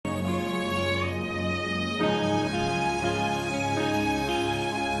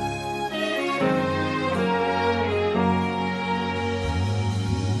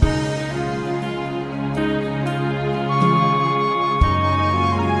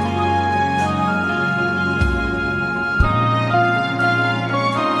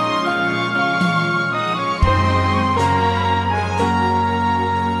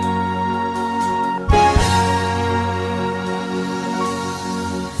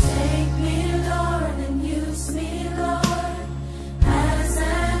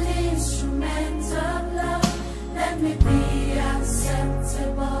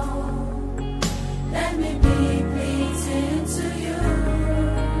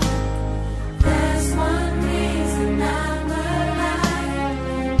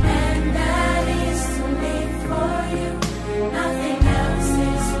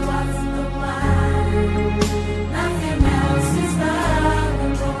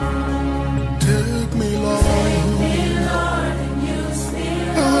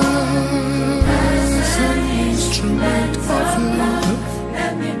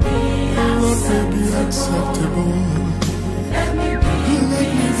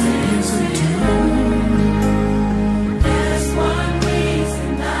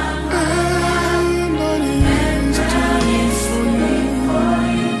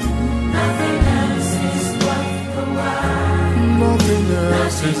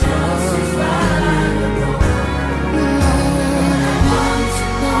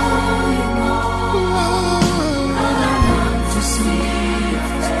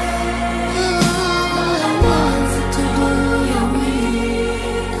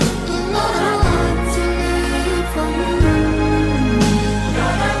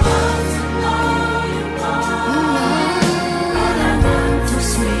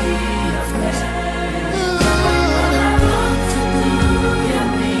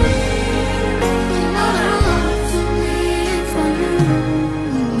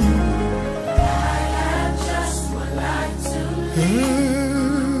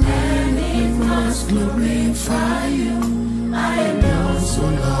glorify you. I am yours, O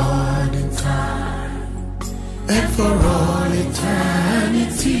Lord, in time and for all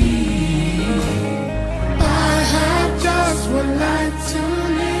eternity. I have just one life to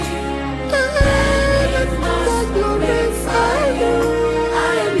live, and it must glorify you.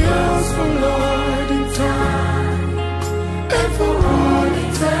 I am yours, O Lord, in time and for all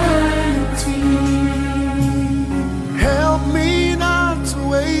eternity. Help me not to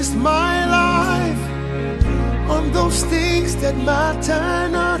waste my life on those things that matter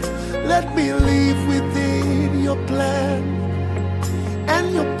not. Let me live within your plan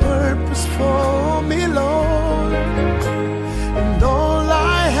and your purpose for me, Lord. And all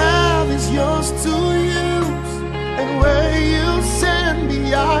I have is yours to use, and where you send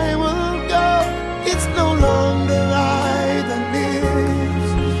me I will go. It's no longer I that lives,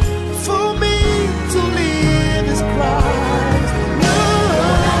 for me to live is Christ.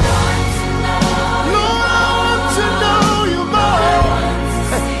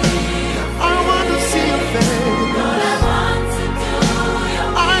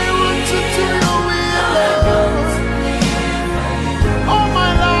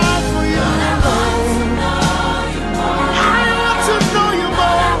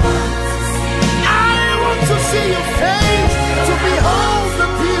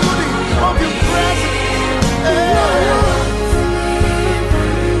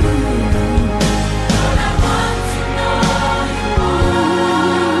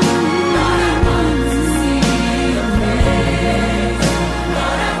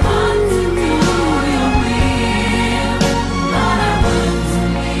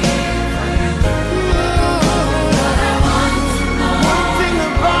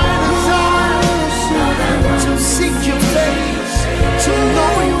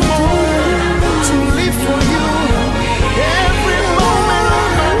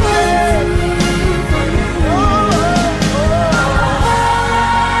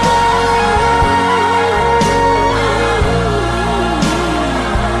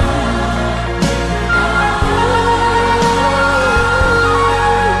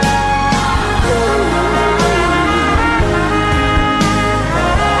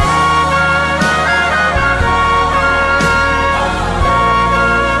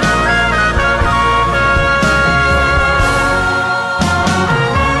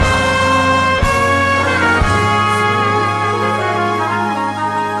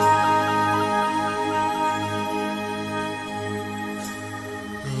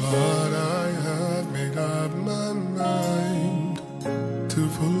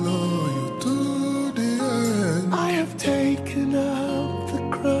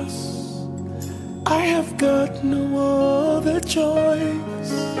 I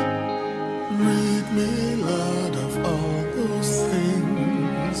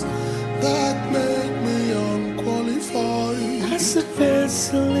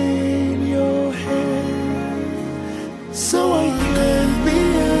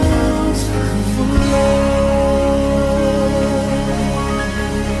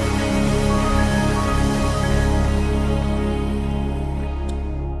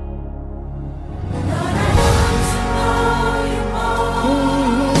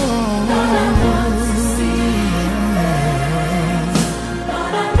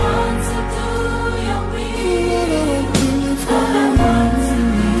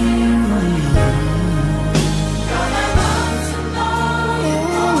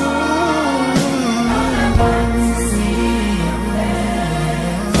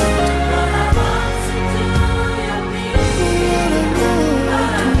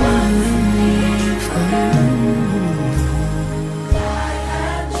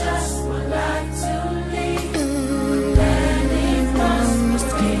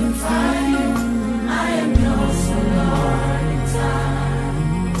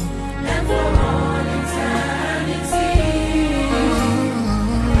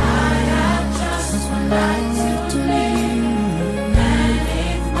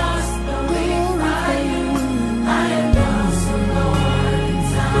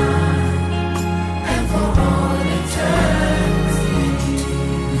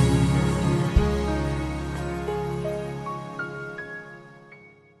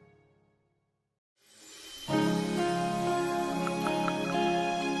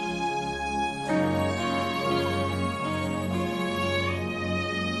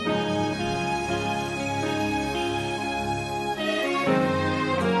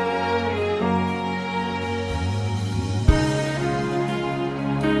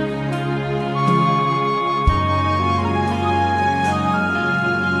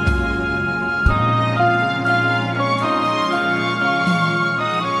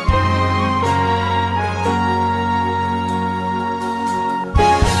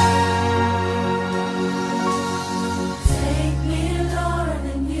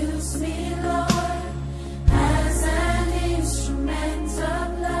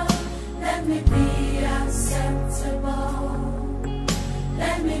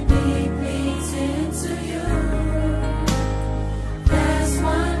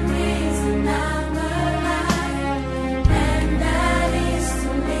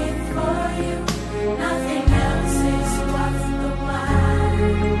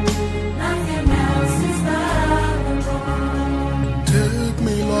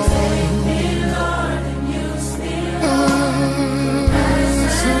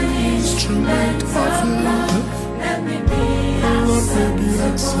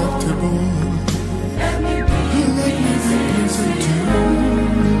acceptable. Let me be pleasing to you.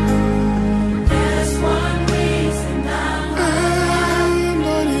 There's one reason I'm alive,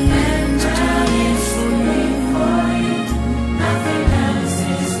 and that is to live for you. Nothing else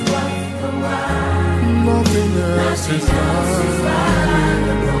is worth the while. Nothing else is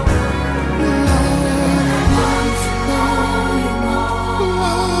valuable.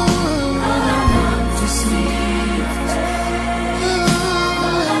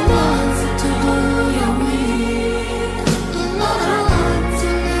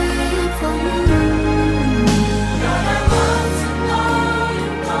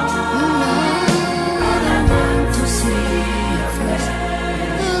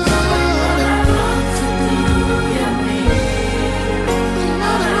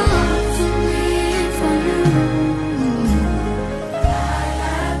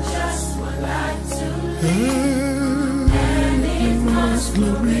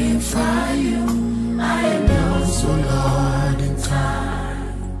 Glorify you, I am yours, O Lord, in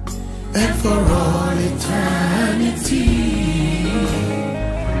time and for all eternity.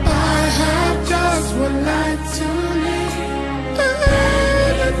 I have just one life to live,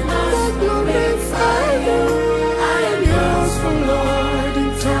 and it must glorify you. I am yours, O Lord,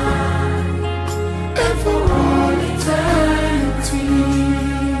 in time and for all eternity.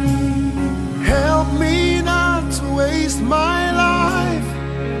 Help me not to waste my life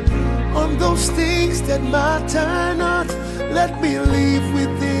on those things that matter not. Let me live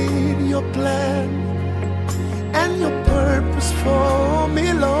within your plan and your purpose for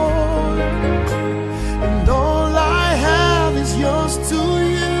me, Lord. And all I have is yours to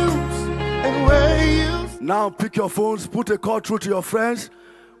use, and where you... Now pick your phones, put a call through to your friends,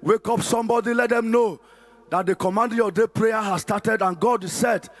 wake up somebody, let them know that the command of your day prayer has started and God is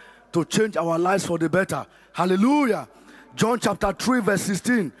set to change our lives for the better. Hallelujah. John chapter 3 verse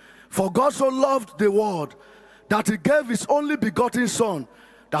 16. For God so loved the world that he gave his only begotten Son,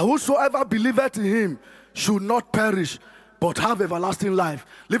 that whosoever believeth in him should not perish, but have everlasting life.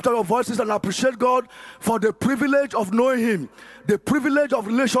 Lift up your voices and appreciate God for the privilege of knowing him, the privilege of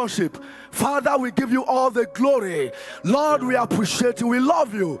relationship. Father, we give you all the glory. Lord, we appreciate you. We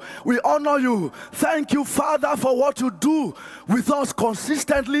love you. We honor you. Thank you, Father, for what you do with us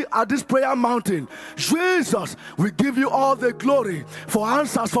consistently at this prayer mountain. Jesus, we give you all the glory for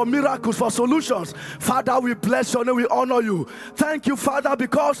answers, for miracles, for solutions. Father, we bless your name. We honor you. Thank you, Father,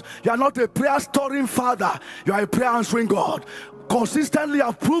 because you are not a prayer storing Father. You are a prayer answering God. Consistently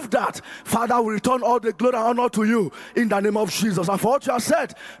have proved that. Father, we return all the glory and honor to you in the name of Jesus. And for what you have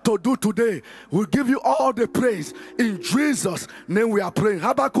said to do today, we'll give you all the praise. In Jesus' name we are praying.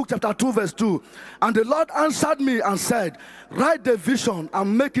 Habakkuk chapter 2 verse 2. And the Lord answered me and said, write the vision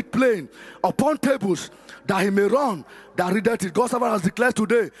and make it plain upon tables, that he may run that readeth it. God's servant has declared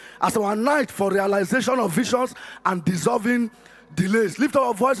today as our night for realization of visions and dissolving delays. Lift up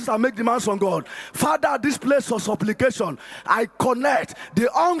our voices and make demands from God. Father, this place of supplication, I connect the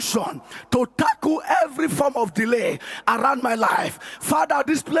unction to tackle every form of delay around my life. Father,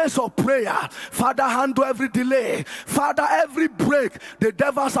 this place of prayer, Father, handle every delay. Father, every break the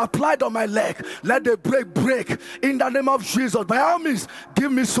devil has applied on my leg, let the break in the name of Jesus. By all means,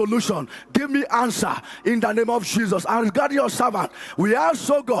 give me solution, give me answer in the name of Jesus. And regarding your servant, we ask,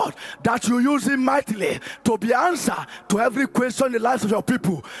 oh God, that you use him mightily to be answer to every question in the lives of your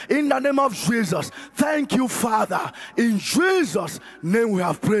people in the name of Jesus. Thank you, Father. In Jesus' name we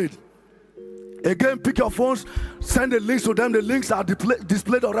have prayed. Again, pick your phones, send the links to them. The links are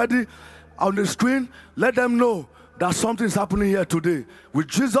displayed already on the screen. Let them know that something is happening here today. With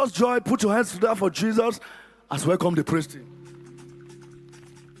Jesus' joy, put your hands together for Jesus as welcome the praise team.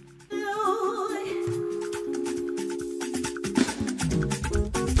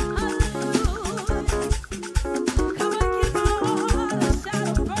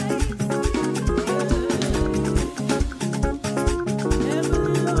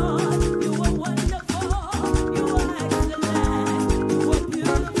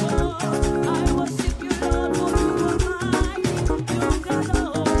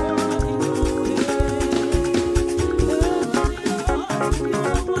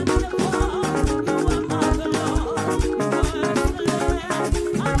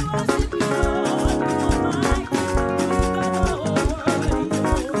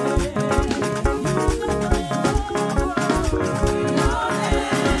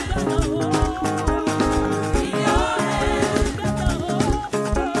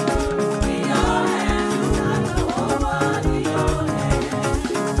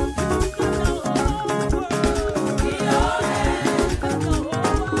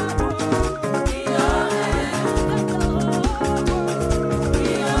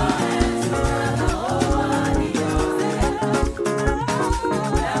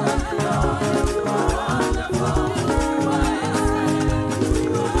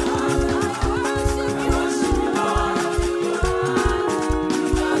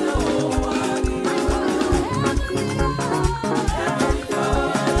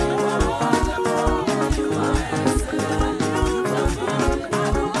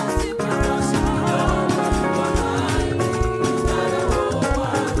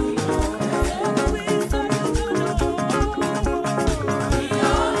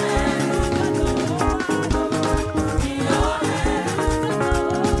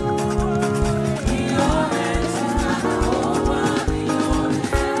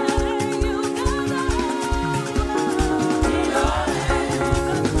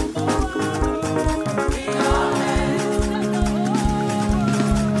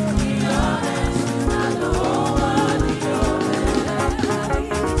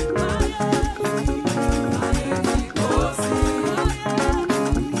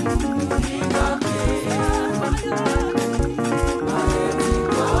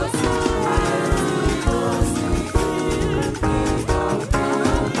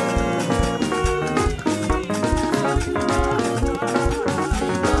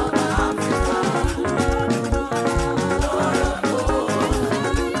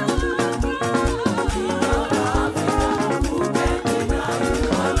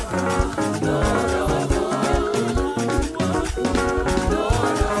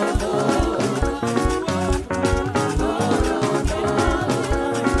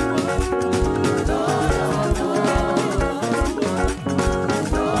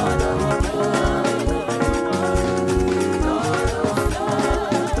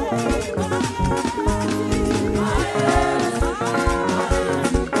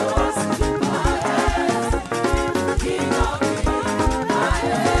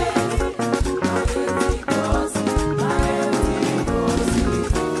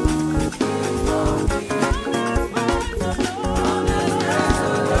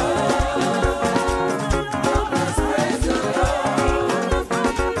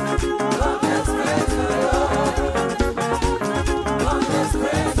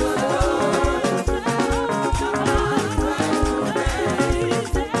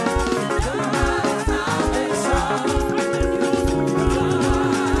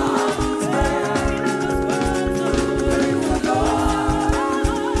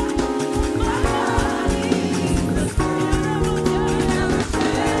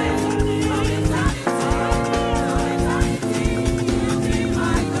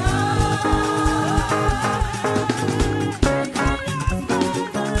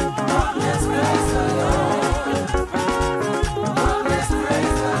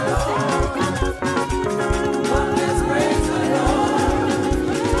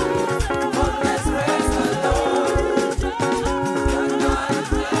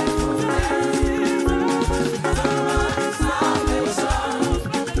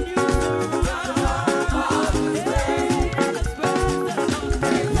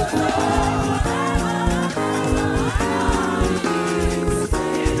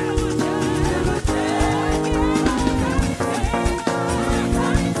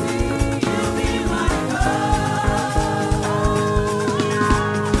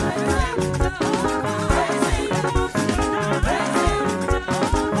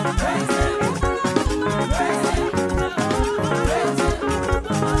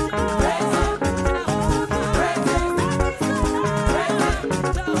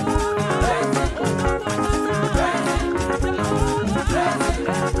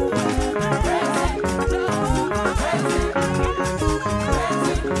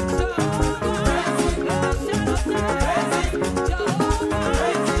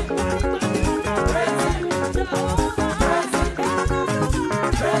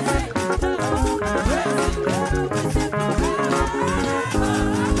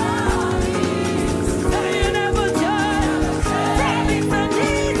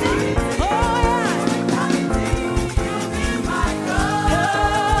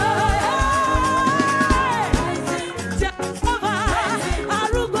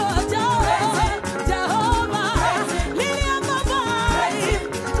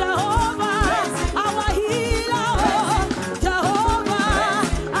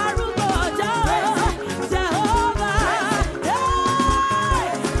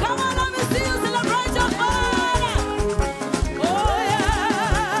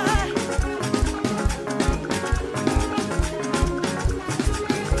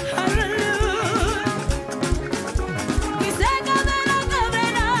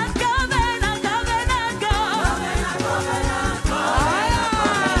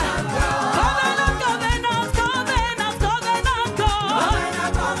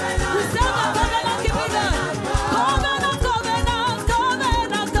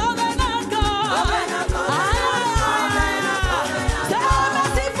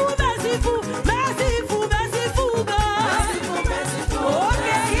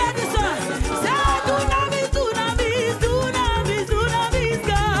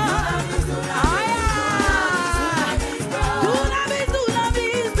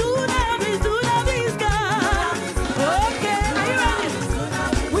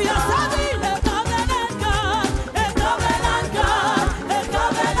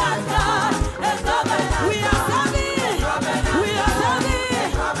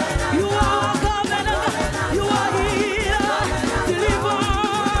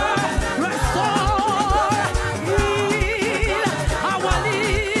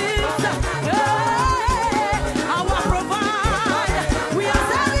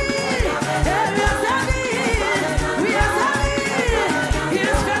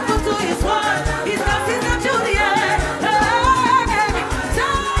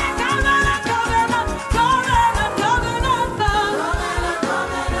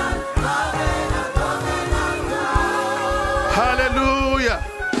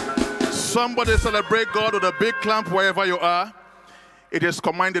 Somebody celebrate God with a big clap wherever you are. It is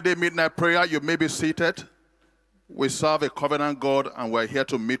Command the Day Midnight Prayer. You may be seated. We serve a covenant God, and we're here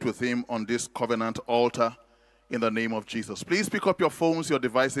to meet with him on this covenant altar in the name of Jesus. Please pick up your phones, your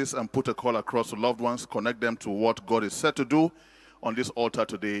devices, and put a call across to loved ones. Connect them to what God is set to do on this altar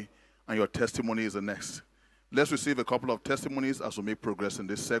today, and your testimony is the next. Let's receive a couple of testimonies as we make progress in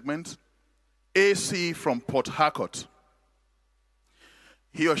this segment. AC from Port Harcourt.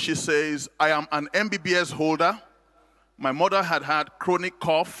 He or she says, I am an MBBS holder. My mother had had chronic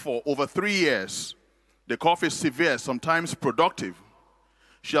cough for over 3 years. The cough is severe, sometimes productive.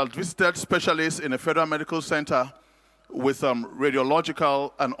 She had visited specialists in a federal medical center with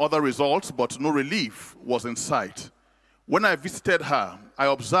radiological and other results, but no relief was in sight. When I visited her, I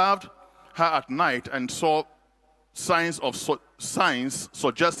observed her at night and saw signs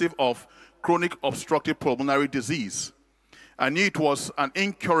suggestive of chronic obstructive pulmonary disease. I knew it was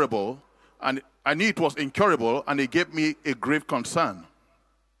incurable, and it gave me a grave concern.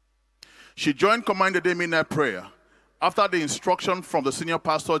 She joined Command the Day Midnight Prayer after the instruction from the senior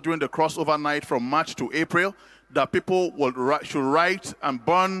pastor during the crossover night from March to April that people should write and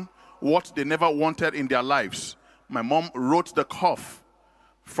burn what they never wanted in their lives. My mom wrote the cough.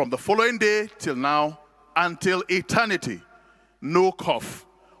 From the following day till now, until eternity, no cough.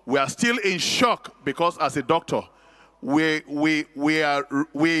 We are still in shock because as a doctor, we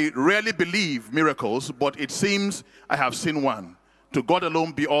rarely believe miracles, but it seems I have seen one. To God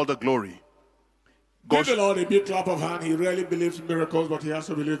alone be all the glory. Give the Lord a big clap of hand. He rarely believes in miracles, but he has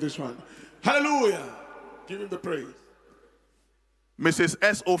to believe this one. Hallelujah. Give him the praise. Mrs.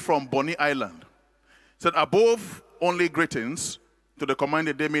 S.O. from Bonny Island said, above only greetings to the Command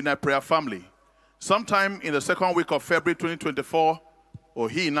the Day Midnight Prayer family. Sometime in the second week of February 2024,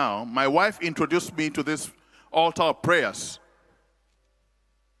 my wife introduced me to this altar of prayers.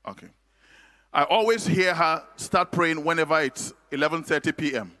 Okay. I always hear her start praying whenever it's 11:30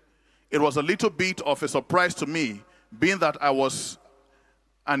 p.m. It was a little bit of a surprise to me, being that I was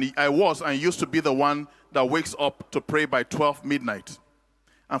and used to be the one that wakes up to pray by 12 midnight.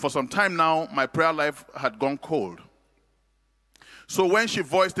 And for some time now, my prayer life had gone cold. So when she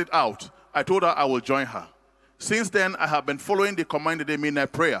voiced it out, I told her I will join her. Since then, I have been following the Command the Day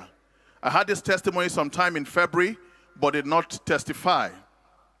Midnight Prayer. I had this testimony sometime in February, but did not testify.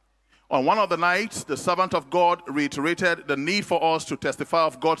 On one of the nights, the servant of God reiterated the need for us to testify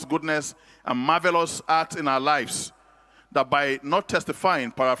of God's goodness and marvelous acts in our lives. That by not testifying,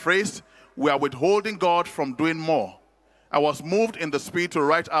 paraphrased, we are withholding God from doing more. I was moved in the spirit to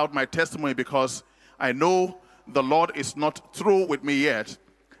write out my testimony because I know the Lord is not through with me yet,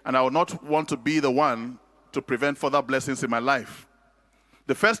 and I will not want to be the one to prevent further blessings in my life.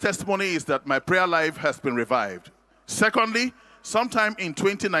 The first testimony is that my prayer life has been revived. Secondly, sometime in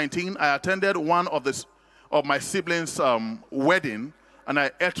 2019, I attended one of my siblings' wedding, and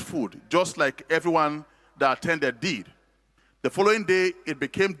I ate food, just like everyone that attended did. The following day, it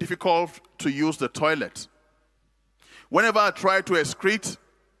became difficult to use the toilet. Whenever I tried to excrete,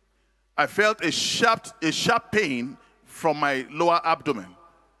 I felt a sharp pain from my lower abdomen.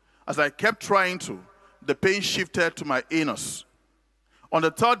 As I kept trying to, the pain shifted to my anus. On the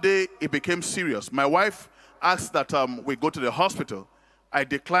third day, it became serious. My wife asked that we go to the hospital. I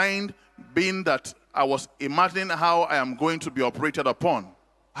declined, being that I was imagining how I am going to be operated upon.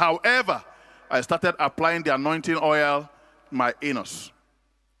 However, I started applying the anointing oil to my anus.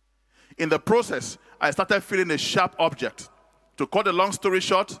 In the process, I started feeling a sharp object. To cut the long story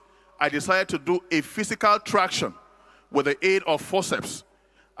short, I decided to do a physical traction with the aid of forceps.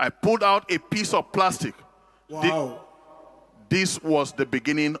 I pulled out a piece of plastic. Wow. This was the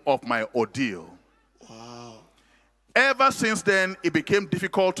beginning of my ordeal. Wow. Ever since then, it became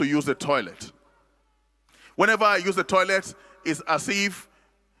difficult to use the toilet. Whenever I use the toilet, it's as if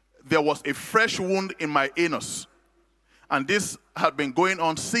there was a fresh wound in my anus. And this had been going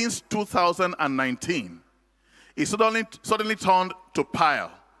on since 2019. It suddenly turned to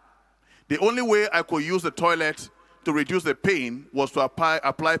pile. The only way I could use the toilet to reduce the pain was to apply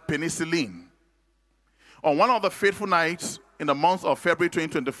penicillin. On one of the fateful nights in the month of February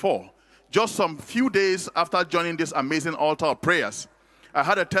 2024, just some few days after joining this amazing altar of prayers, I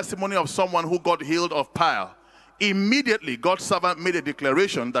had a testimony of someone who got healed of pile. Immediately, God's servant made a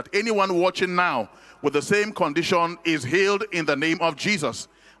declaration that anyone watching now with the same condition is healed in the name of Jesus.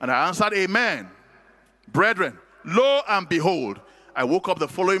 And I answered, amen. Brethren, lo and behold, I woke up the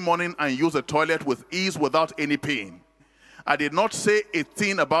following morning and used the toilet with ease without any pain. I did not say a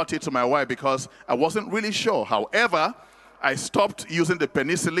thing about it to my wife because I wasn't really sure. However, I stopped using the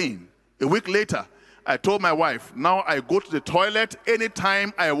penicillin. A week later, I told my wife, now I go to the toilet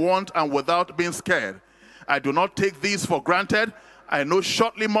anytime I want and without being scared. I do not take these for granted. I know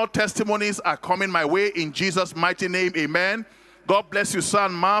shortly more testimonies are coming my way in Jesus' mighty name. Amen. God bless you,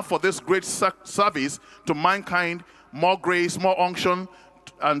 son, ma, for this great service to mankind. More grace, more unction,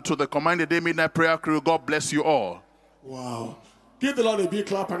 and to the Command the Day Midnight Prayer Crew. God bless you all. Wow. Give the Lord a big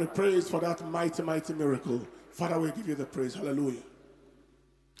clap and a praise for that mighty, mighty miracle. Father, we give you the praise. Hallelujah.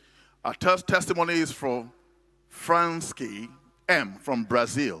 Our testimony is from Fransky M. from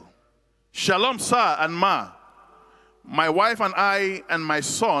Brazil. Shalom, sir and ma. My wife and I and my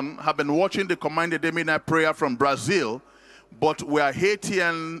son have been watching the Command the Day Midnight Prayer from Brazil, but we are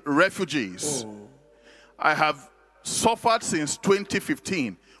Haitian refugees. Oh. I have suffered since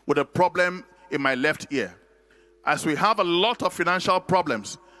 2015 with a problem in my left ear. As we have a lot of financial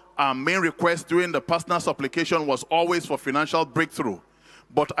problems, our main request during the personal supplication was always for financial breakthrough.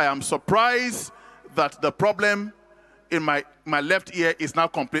 But I am surprised that the problem in my left ear is now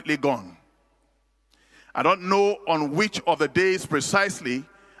completely gone. I don't know on which of the days precisely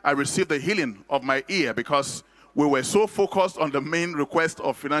I received the healing of my ear, because we were so focused on the main request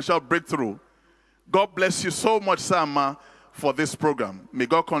of financial breakthrough. God bless you so much, Sama, for this program. May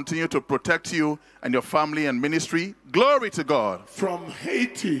God continue to protect you and your family and ministry. Glory to God. From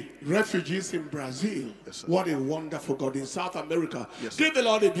Haiti, refugees in Brazil. Yes, what a wonderful God. In South America. Yes, give the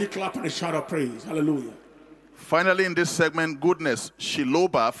Lord a big clap and a shout of praise. Hallelujah. Finally, in this segment, Goodness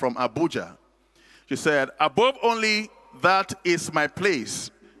Shiloba from Abuja. She said, above only that is my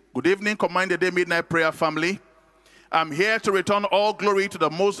place. Good evening, Command the Day Midnight Prayer family. I'm here to return all glory to the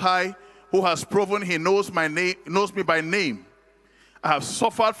Most High, who has proven he knows me by name. I have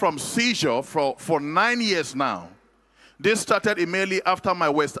suffered from seizure for 9 years now. This started immediately after my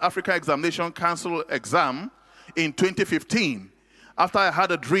West Africa Examination Council exam in 2015, after I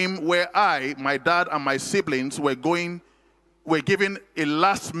had a dream where I, my dad, and my siblings were given a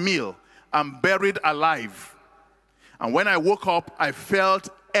last meal and buried alive. And when I woke up, I felt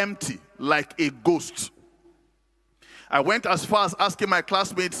empty, like a ghost. I went as far as asking my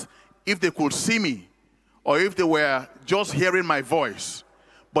classmates if they could see me or if they were just hearing my voice.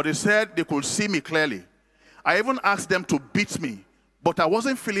 But they said they could see me clearly. I even asked them to beat me, but I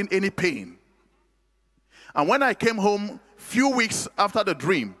wasn't feeling any pain. And when I came home, few weeks after the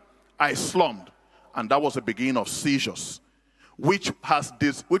dream, I slumped, and that was the beginning of seizures, which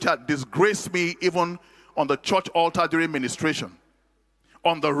had disgraced me even on the church altar during ministration,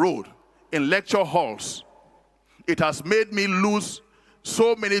 on the road, in lecture halls. It has made me lose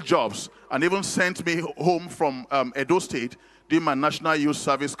so many jobs and even sent me home from Edo State during my National Youth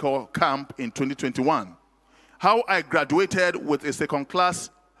Service Corps camp in 2021. How I graduated with a second-class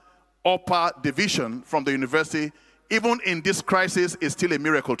upper division from the university, even in this crisis, is still a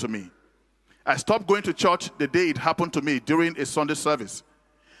miracle to me. I stopped going to church the day it happened to me during a Sunday service.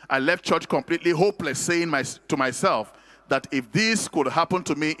 I left church completely hopeless, saying to myself that if this could happen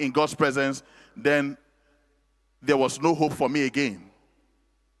to me in God's presence, then there was no hope for me again.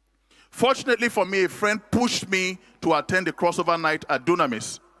 Fortunately for me, a friend pushed me to attend the crossover night at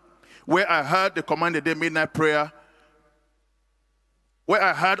Dunamis, where I heard the Command the Day Midnight Prayer,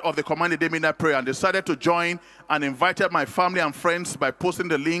 and decided to join, and invited my family and friends by posting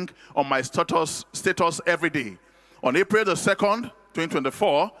the link on my status every day. On April the 2nd,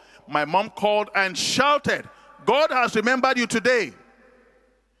 2024, my mom called and shouted, "God has remembered you today."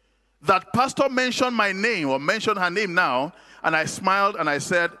 That pastor mentioned my name, or mentioned her name now, and I smiled and I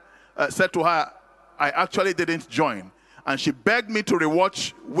said to her, I actually didn't join. And she begged me to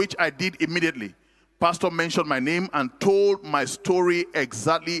rewatch, which I did immediately. Pastor mentioned my name and told my story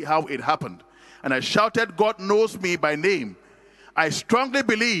exactly how it happened. And I shouted, "God knows me by name. I strongly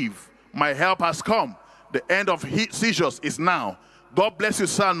believe my help has come. The end of seizures is now. God bless you,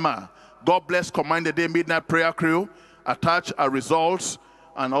 Sanma. God bless Command the Day Midnight Prayer Crew." Attach our results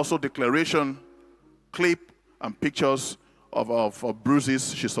and also declaration clip and pictures of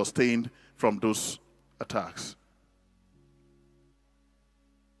bruises she sustained from those attacks.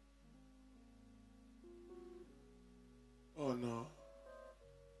 Oh no.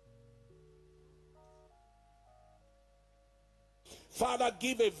 Father,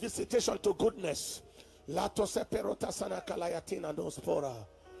 give a visitation to goodness. Lato seperota sana kalayatina dospora.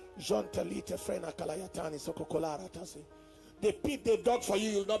 John telite frena kalayatani sokokolara tasi. The pit they dug for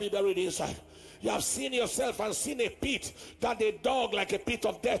you, you'll not be buried inside. You have seen yourself and seen a pit that they dug like a pit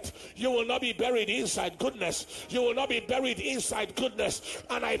of death. You will not be buried inside goodness. You will not be buried inside goodness.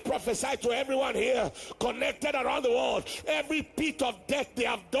 And I prophesy to everyone here connected around the world, every pit of death they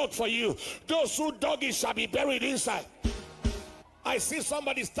have dug for you, those who dug it shall be buried inside. I see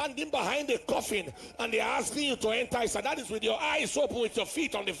somebody standing behind the coffin and they're asking you to enter. I said, that is with your eyes open, with your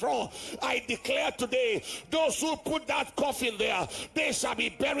feet on the floor. I declare today, those who put that coffin there, they shall be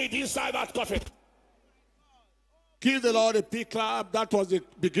buried inside that coffin. Give the Lord a big clap. That was the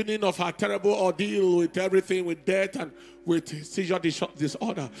beginning of our terrible ordeal with everything, with death and with seizure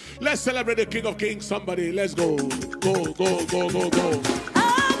disorder. Let's celebrate the King of Kings. Somebody, let's go. Go, go, go, go, go.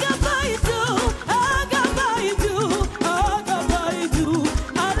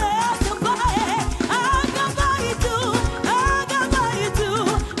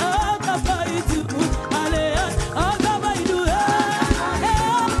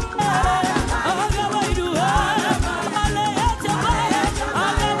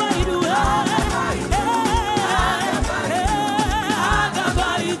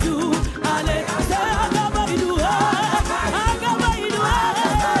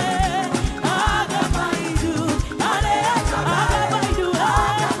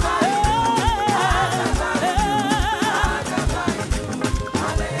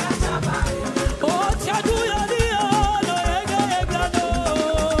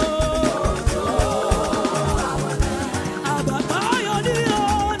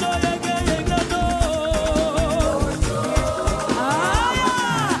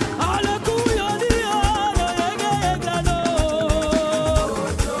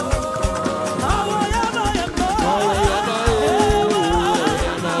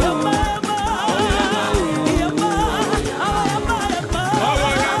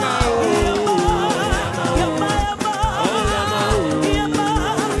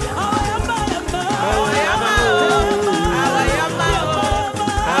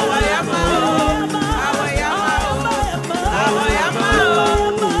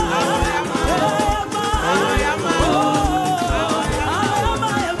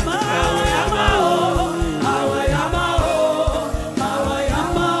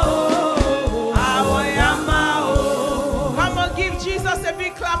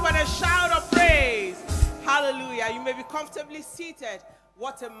 Comfortably seated.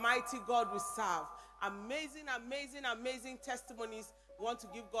 What a mighty God we serve. Amazing, amazing, amazing testimonies. We want to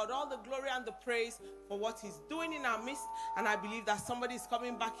give God all the glory and the praise for what he's doing in our midst. And I believe that somebody is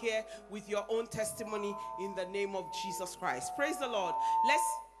coming back here with your own testimony in the name of Jesus Christ. Praise the Lord.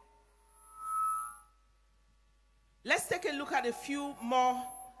 Let's take a look at a few more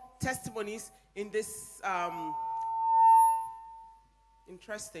testimonies in this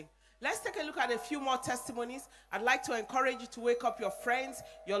interesting. Let's take a look at a few more testimonies. I'd like to encourage you to wake up your friends,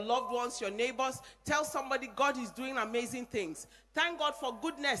 your loved ones, your neighbors. Tell somebody God is doing amazing things. Thank God for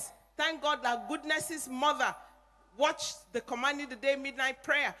goodness. Thank God that Goodness's mother watched the Commanding the Day Midnight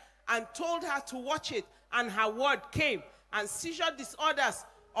Prayer and told her to watch it, and her word came. And seizure disorders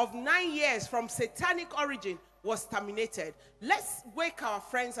of 9 years from satanic origin was terminated. Let's wake our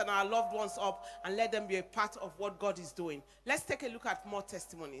friends and our loved ones up and let them be a part of what God is doing. Let's take a look at more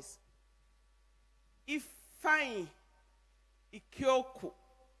testimonies. Ifeanyi Ikyoku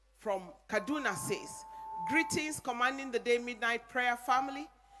from Kaduna says, greetings, Commanding the Day Midnight Prayer family.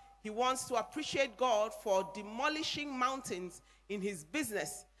 He wants to appreciate God for demolishing mountains in his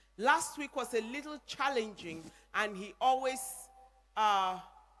business. Last week was a little challenging, and he always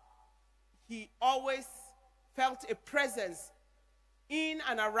felt a presence in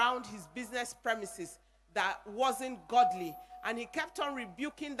and around his business premises that wasn't godly, and he kept on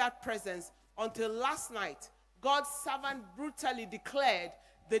rebuking that presence until last night. God's servant brutally declared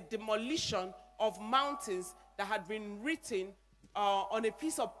the demolition of mountains that had been written on a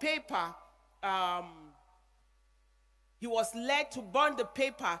piece of paper. He was led to burn the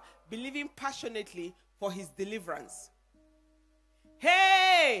paper, believing passionately for his deliverance.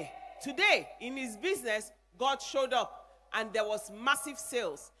 Hey, today in his business, God showed up and there was massive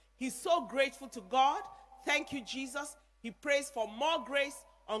sales. He's so grateful to God. Thank you, Jesus. He prays for more grace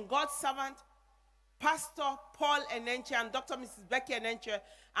on God's servant, Pastor Paul Enenche and Dr. Mrs. Becky Enenche,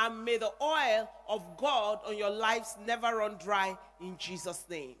 and may the oil of God on your lives never run dry in Jesus'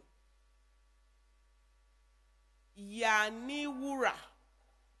 name. Yani Wura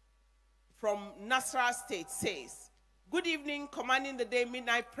from Nasarawa State says, good evening, Commanding the Day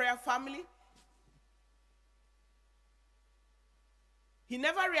Midnight Prayer family. He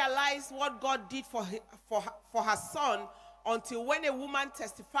never realized what God did for her son until when a woman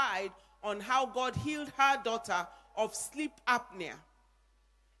testified on how God healed her daughter of sleep apnea.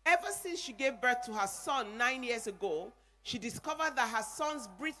 Ever since she gave birth to her son 9 years ago, she discovered that her son's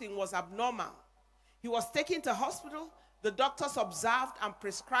breathing was abnormal. He was taken to hospital. The doctors observed and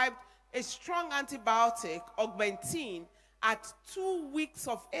prescribed a strong antibiotic, Augmentin, at 2 weeks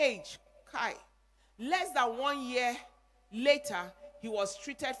of age. Less than 1 year Later, he was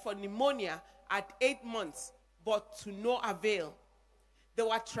treated for pneumonia at 8 months, but to no avail. They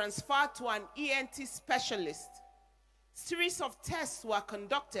were transferred to an ENT specialist. Series of tests were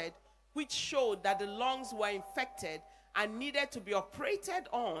conducted which showed that the lungs were infected and needed to be operated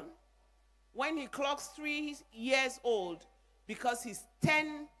on when he clocks 3 years old, because he's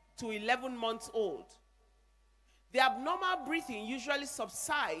 10 to 11 months old. The abnormal breathing usually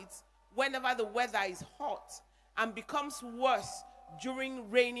subsides whenever the weather is hot and becomes worse during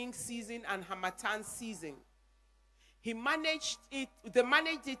raining season and harmattan season. They managed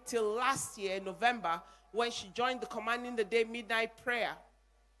it till last year, November, when she joined the Commanding the Day midnight prayer.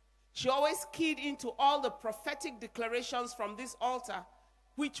 She always keyed into all the prophetic declarations from this altar,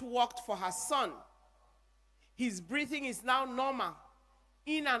 which worked for her son. His breathing is now normal,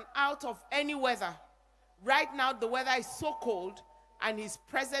 in and out of any weather. Right now, the weather is so cold, and he's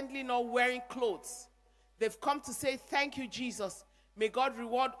presently not wearing clothes. They've come to say, thank you, Jesus. May God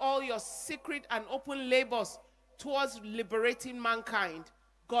reward all your secret and open labors towards liberating mankind.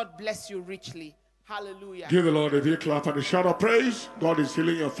 God bless you richly. Hallelujah. Give the Lord a big clap and a shout of praise. God is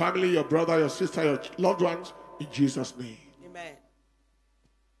healing your family, your brother, your sister, your loved ones, in Jesus' name. Amen.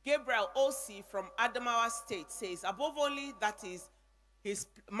 Gabriel O.C. from Adamawa State says, above only that is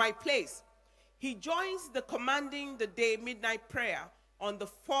my place. He joins the Commanding the Day midnight prayer on the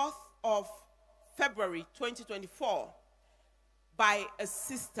 4th of February 2024 by a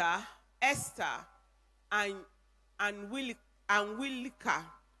sister, Esther and Willika,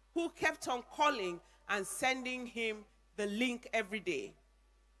 who kept on calling and sending him the link every day.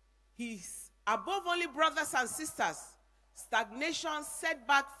 He's above only, brothers and sisters. Stagnation,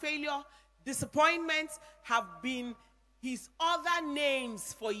 setback, failure, disappointments have been his other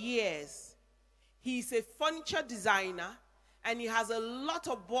names for years. He's a furniture designer, and he has a lot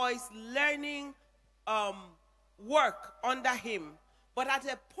of boys learning work under him. But at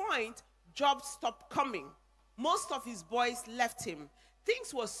a point, jobs stopped coming. Most of his boys left him.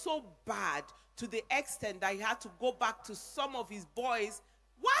 Things were so bad to the extent that he had to go back to some of his boys,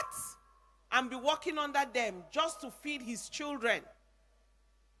 and be working under them just to feed his children.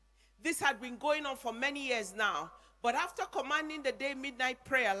 This had been going on for many years now. But after Commanding the Day midnight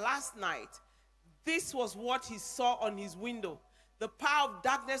prayer last night, this was what he saw on his window. The power of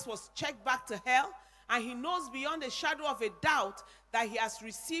darkness was checked back to hell, and he knows beyond a shadow of a doubt that he has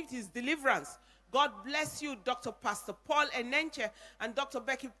received his deliverance. God bless you, Dr. Pastor Paul Enenche and Dr.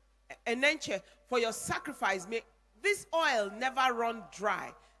 Becky Enenche, for your sacrifice. May this oil never run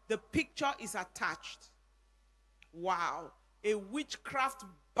dry. The picture is attached. Wow. A witchcraft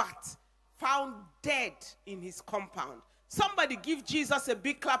bat found dead in his compound. Somebody give Jesus a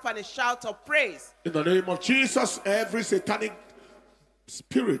big clap and a shout of praise. In the name of Jesus, every satanic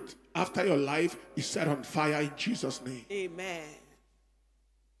spirit after your life is set on fire in Jesus' name. Amen.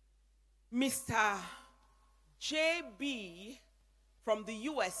 Mr. JB from the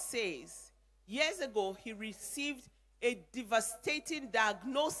US says, years ago he received a devastating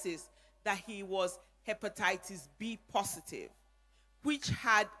diagnosis that he was hepatitis B positive, which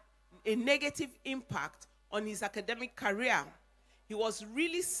had a negative impact on his academic career. He was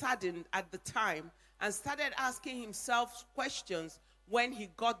really saddened at the time and started asking himself questions when he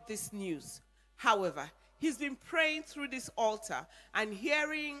got this news. However, he's been praying through this altar and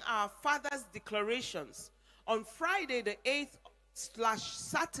hearing our Father's declarations. On Friday the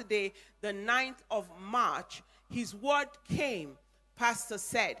 8th/Saturday the 9th of March, his word came. Pastor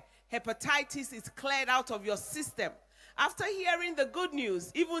said, hepatitis is cleared out of your system. After hearing the good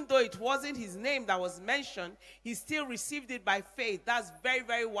news, even though it wasn't his name that was mentioned, he still received it by faith. That's very,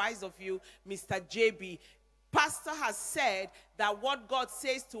 very wise of you, Mr. JB. Pastor has said that what God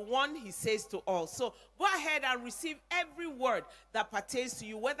says to one, he says to all. So go ahead and receive every word that pertains to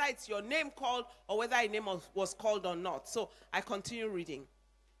you, whether it's your name called or whether a name was called or not. So I continue reading.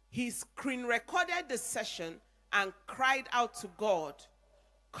 He screen recorded the session and cried out to God,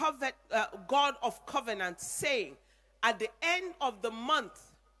 God of covenant, saying, at the end of the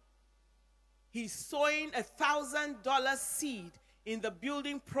month, he's sowing $1,000 seed in the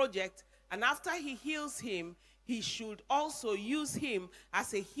building project, and after he heals him, he should also use him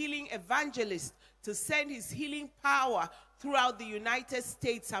as a healing evangelist to send his healing power throughout the United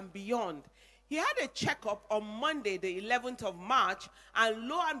States and beyond. He had a checkup on Monday, the 11th of March, and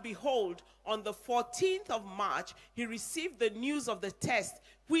lo and behold, on the 14th of March, he received the news of the test,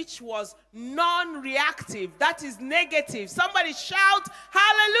 which was non-reactive. That is negative. Somebody shout,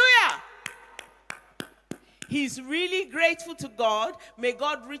 hallelujah! he's really grateful to God. May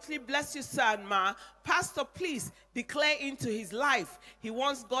God richly bless you, sir and ma. Pastor, please declare into his life. He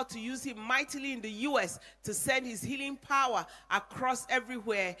wants God to use him mightily in the U.S. to send his healing power across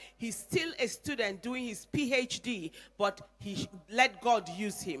everywhere. He's still a student doing his PhD, but he let God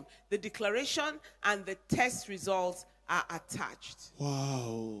use him. The declaration and the test results are attached.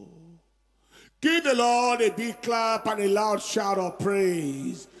 Wow. Give the Lord a big clap and a loud shout of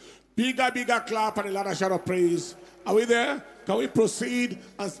praise. Bigger clap and a louder shout of praise. Are we there? Can we proceed?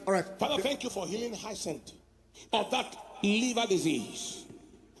 All right. Father, thank you for healing Hyacinth of that liver disease.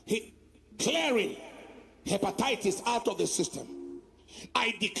 Clearing hepatitis out of the system.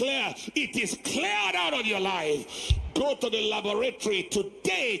 I declare it is cleared out of your life. Go to the laboratory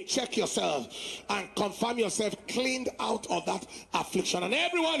today, check yourself, and confirm yourself cleaned out of that affliction. And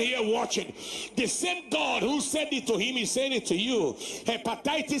everyone here watching, the same God who said it to him is saying it to you.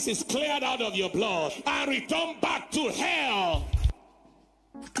 Hepatitis is cleared out of your blood and return back to hell.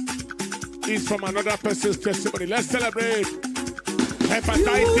 It's from another person's testimony. Let's celebrate.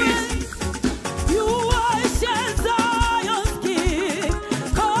 Hepatitis. You are Zion's king.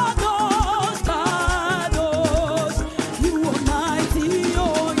 Kadosh, Kadosh. You are mighty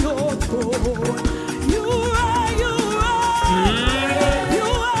on your throne. You are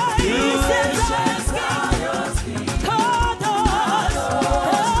Zion's king. Kadosh.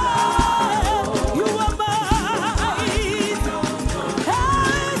 You are mighty. You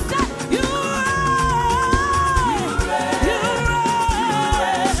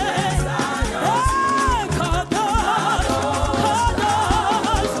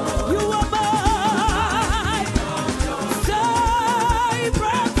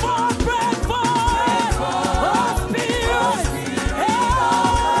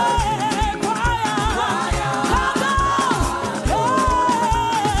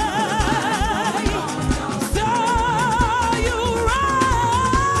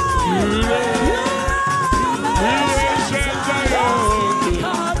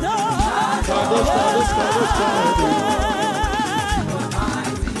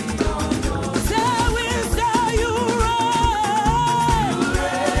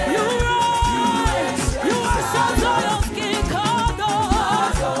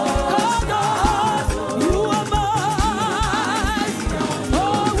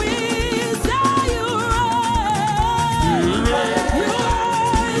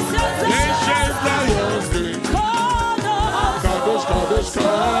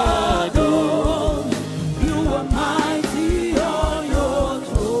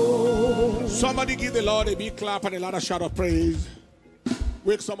Somebody give the Lord a big clap and a lot of shout of praise.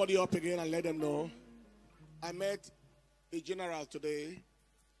 Wake somebody up again and let them know. I met a general today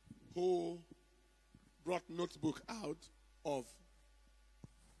who brought notebook out of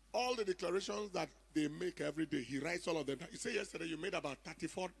all the declarations that they make every day. He writes all of them. He said yesterday you made about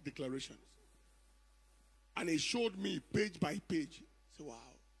 34 declarations. And he showed me page by page. I said, wow.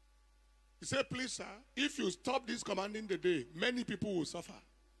 He said, please, sir, if you stop this commanding the day, many people will suffer.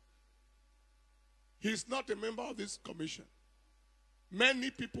 He's not a member of this commission.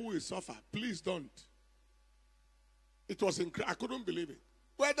 Many people will suffer. Please don't. It was incredible. I couldn't believe it.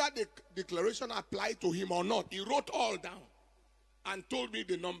 Whether the declaration applied to him or not, he wrote all down and told me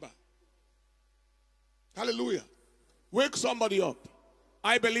the number. Hallelujah. Wake somebody up.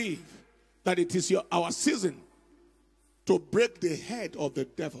 I believe that it is our season to break the head of the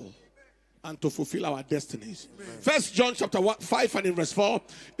devil and to fulfill our destinies. First John chapter 5 and in verse 4,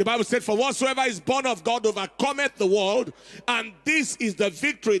 the Bible said, for whatsoever is born of God overcometh the world, and this is the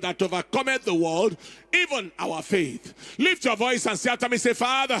victory that overcometh the world, even our faith. Lift your voice and say after me, say,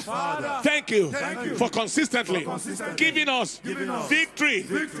 Father, thank you for consistently giving us victory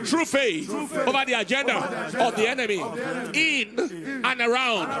through faith over the agenda of the enemy in and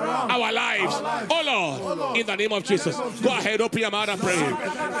around our lives. Oh Lord, in the name of Jesus. Go ahead, open your mouth and pray.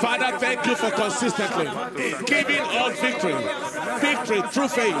 Father, thank you for consistently giving us victory through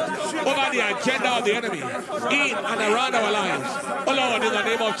faith over the agenda of the enemy in and around our lives. Oh Lord, in the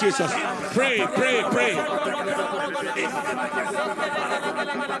name of Jesus. Pray, pray, pray.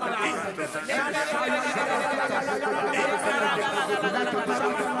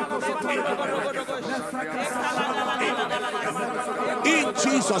 In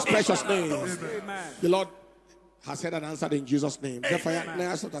Jesus' precious name. The Lord has said and answered in Jesus' name.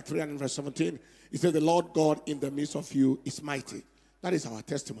 Zephaniah chapter 3 and verse 17. He said, the Lord God in the midst of you is mighty. That is our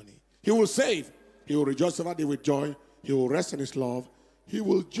testimony. He will save. He will rejoice over thee with joy. He will rest in his love. He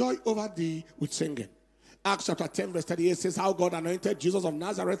will joy over thee with singing. Acts chapter 10 verse 38 says, how God anointed Jesus of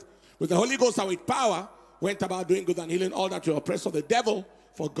Nazareth with the Holy Ghost and with power, went about doing good and healing all that were oppressed of the devil,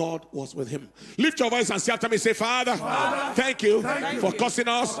 for God was with him. Lift your voice and say after me, say, Father, thank you for causing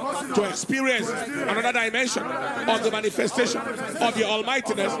us to experience another dimension of the manifestation of your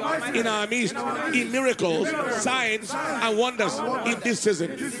almightiness in our midst, in miracles, signs, and wonders in this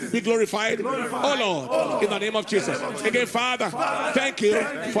season. Be glorified, oh Lord, in the name of Jesus. Again, Father, thank you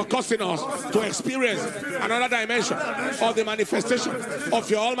for causing us to experience another dimension of the manifestation of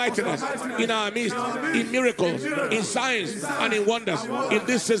your almightiness in our midst, in miracles, in signs, and in wonders in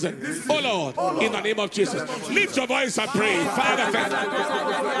this season. Oh Lord, in the name of Jesus. Lift your voice and pray. Father, thank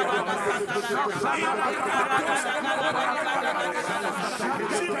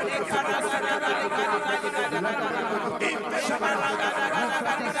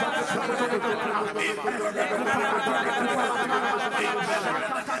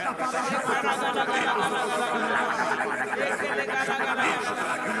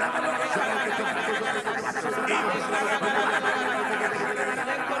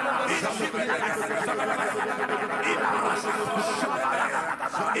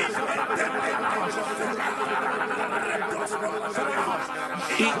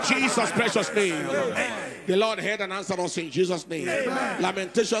in Jesus' precious name. The Lord heard and answered us in Jesus' name.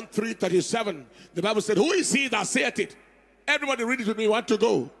 Lamentation 3:37. The Bible said, who is he that saith it? Everybody read it with me. Want to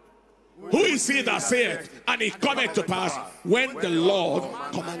go? Who is he that saith, and it cometh to pass when the Lord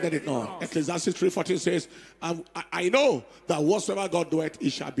commanded it not? Ecclesiastes 3:14 says, I know that whatsoever God doeth,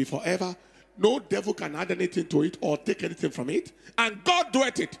 it shall be forever. No devil can add anything to it or take anything from it. And God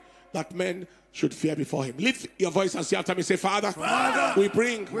doeth it, that men should fear before him. Lift your voice and say after me, say, Father, we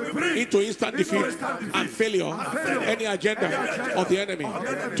bring into instant defeat and failure any agenda of the enemy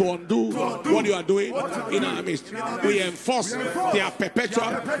to undo what you are doing in our midst. We enforce their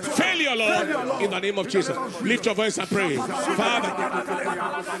perpetual failure, Lord, in the name of Jesus. Lift your voice and pray. Father,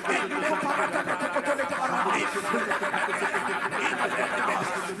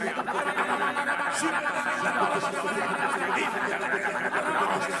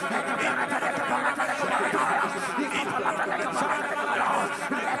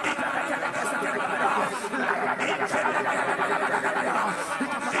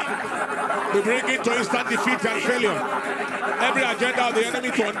 we bring it to instant defeat and failure. Every agenda of the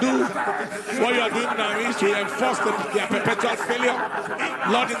enemy to undo what you are doing now is to enforce their perpetual failure.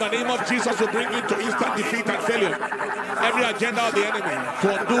 Lord, in the name of Jesus, we bring it to instant defeat and failure. Every agenda of the enemy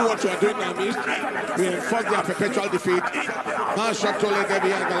to undo what you are doing now is we enforce their perpetual defeat.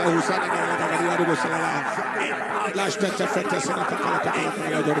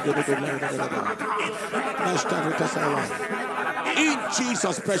 In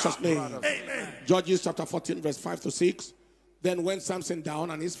Jesus' precious name. Amen. Judges chapter 14 verse 5-6. Then went Samson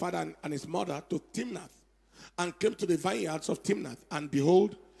down and his father and his mother to Timnath, and came to the vineyards of Timnath, and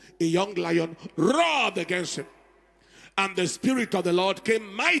behold, a young lion roared against him. And the Spirit of the Lord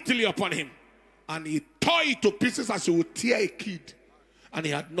came mightily upon him, and he tore it to pieces as he would tear a kid. And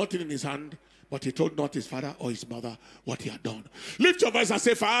he had nothing in his hand, but he told not his father or his mother what he had done. Lift your voice and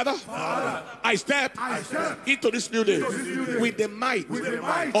say, Father, I step into this new day with the might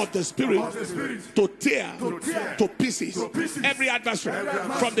of the Spirit to tear to pieces every adversary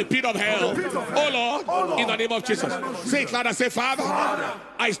from the pit of hell. Oh Lord, in the name of Jesus. Say it loud and say, Father,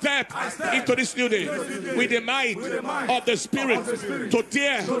 I step into this new day with the might of the Spirit to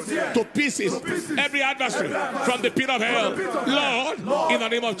tear to pieces every adversary from the pit of hell. Lord, in the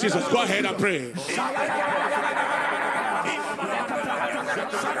name of Jesus. Go ahead and pray.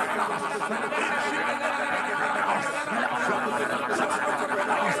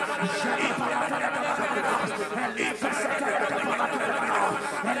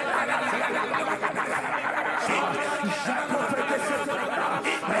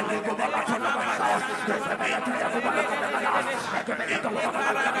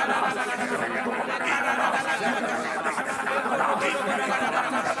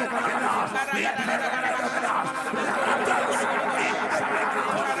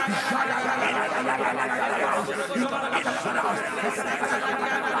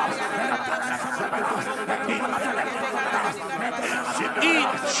 In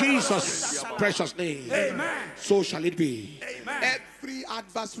Jesus' precious name. Amen. So shall it be. Amen. Every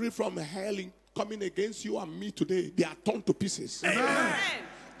adversary from hell coming against you and me today, they are torn to pieces. Amen.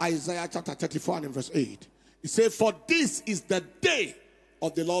 Isaiah chapter 34 and verse 8. It says, for this is the day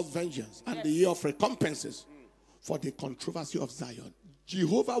of the Lord's vengeance and the year of recompenses for the controversy of Zion.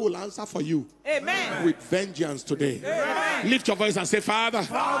 Jehovah will answer for you. Amen. With vengeance today. Amen. Lift your voice and say, Father,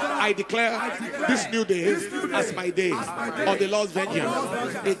 I declare this new day as my day of the Lord's vengeance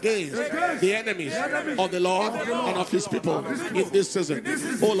against the enemies of the Lord and of his people in this season.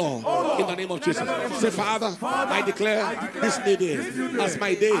 Oh Lord, in the name of Jesus. Say, Father, I declare this new day as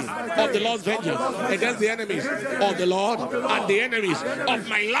my day of the Lord's vengeance against the enemies of the Lord and the enemies of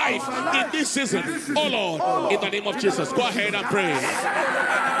my life in this season. Oh Lord, in the name of Jesus. Go ahead and pray.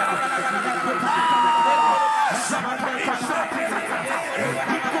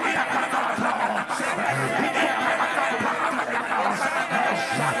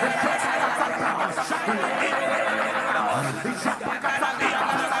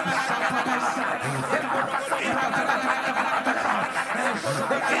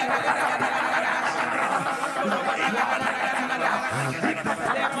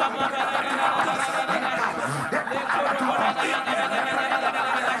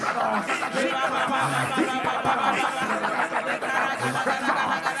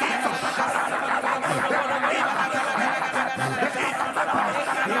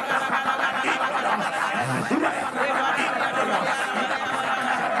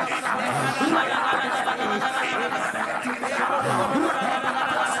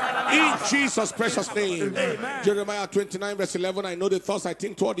 Jesus' precious name. Amen. Jeremiah 29 verse 11. I know the thoughts I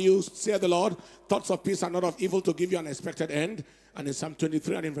think toward you, saith the Lord, thoughts of peace and not of evil, to give you an expected end. And in Psalm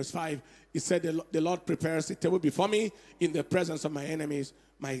 23 and in verse 5, it said, the Lord prepares a table before me in the presence of my enemies.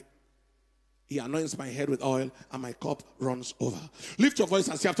 He anoints my head with oil, and my cup runs over. Lift your voice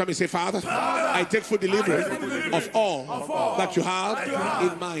and say after me, say, Father, I take full delivery of all that you have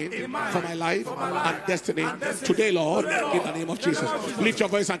in mind for my life and destiny today, Lord, in the name of Jesus. Lift your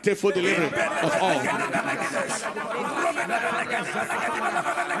voice and take full delivery of all.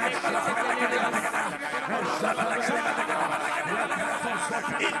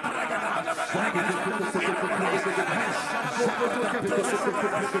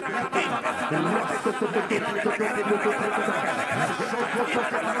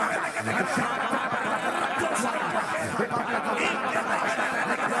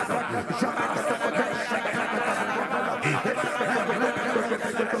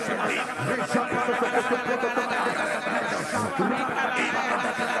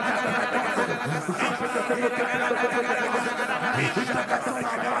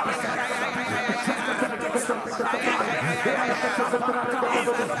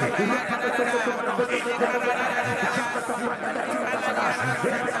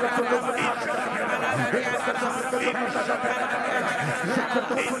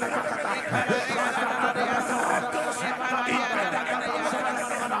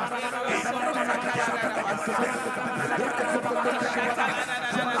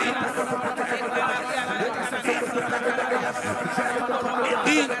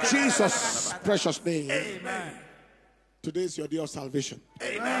 In Jesus' precious name. Amen. Today is your day of salvation.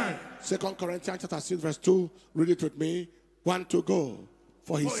 Amen. 2 Corinthians chapter 6 verse 2. Read it with me. 1 to go.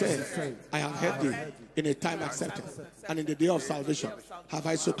 For he said, I have heard thee in a time accepted, and in the day of salvation have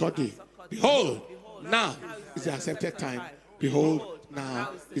I succored thee. Behold, now is the accepted time. Behold, now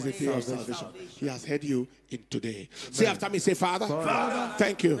is the day of salvation. He has heard you in today. Say after me, say, Father,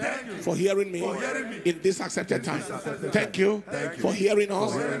 thank you for hearing me in this accepted time. Thank you for hearing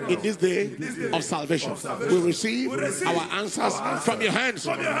us in this day of salvation. We receive our answers from your hands,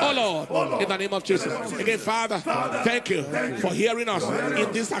 oh Lord, in the name of Jesus. Again, Father, thank you for hearing us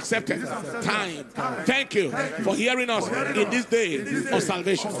in this accepted time. Thank you for hearing us in this day of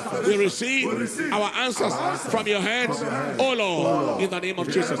salvation. We receive our answers from your hands, oh Lord, in the name of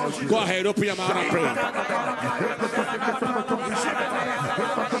Jesus. Go ahead, open your mouth and pray.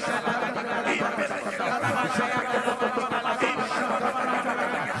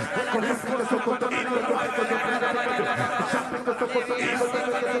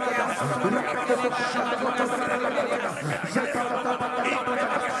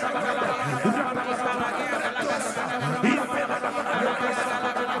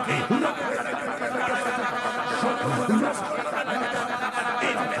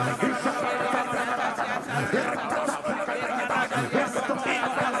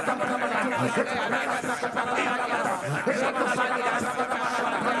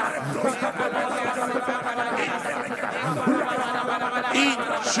 In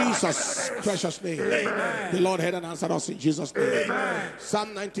Jesus' precious name. Amen. The Lord heard and answered us in Jesus' name. Amen.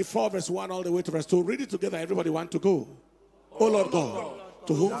 Psalm 94 verse 1 all the way to verse 2. Read it together. Everybody want to go. O Lord God,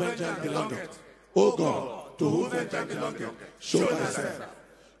 to whom vengeance belongeth. O God, to whom vengeance belongeth. Show thyself.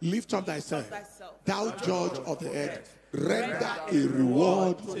 Lift up thyself, thou judge of the earth. Render a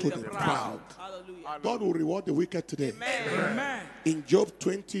reward to the proud. God will reward the wicked today. Amen. In Job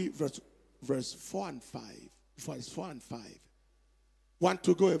 20, verse 4 and 5. Verse 4 and 5. 1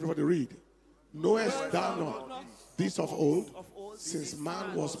 to go, everybody read. Knowest thou not this of old, since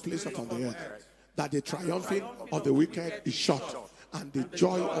man was placed upon the earth, that the triumphing of the wicked is short, and the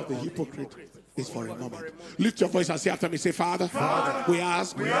joy of the hypocrite is for a moment. Lift your voice and say after me, say, Father, we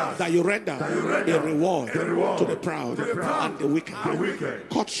ask that you render a reward to the proud and the wicked.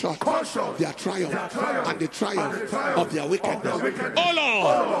 Cut short their triumph and the triumph of their wickedness. Oh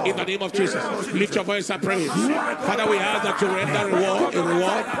Lord, in the name of Jesus, lift your voice and pray. Father, we ask that you render a reward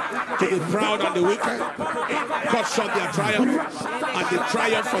to the proud and the wicked. Cut short their triumph and the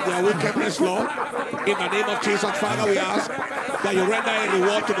triumph of their wickedness, Lord. In the name of Jesus, Father, we ask that you render a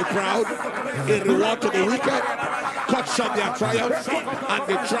reward to the proud, a reward to the wicked, cut short their triumph and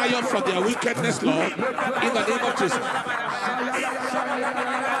the triumph of their wickedness, Lord, in the name of Jesus.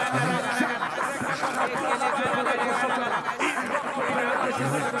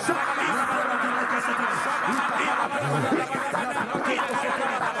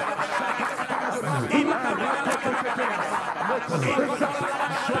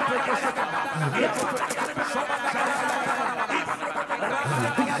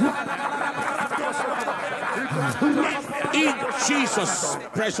 In Jesus'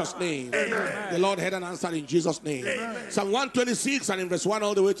 precious name. The Lord heard and answered in Jesus' name. Psalm 126 and in verse 1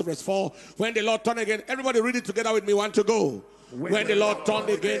 all the way to verse 4. When the Lord turned again, everybody read it together with me. 1 to go. When the Lord turned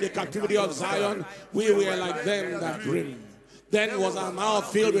again the captivity of Zion, we were like them that dream. Then was our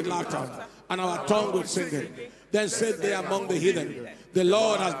mouth filled with laughter and our tongue with singing. Then said they among the heathen, the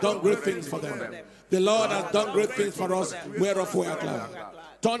Lord has done great things for them. The Lord has done great things for us, whereof we are glad.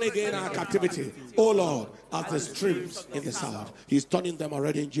 Turn again our captivity, O Lord, as the streams in the south. He's turning them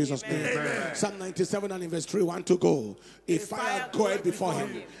already in Jesus' name. Amen. Psalm 97 and in verse 3, 1 to go. A fire goeth before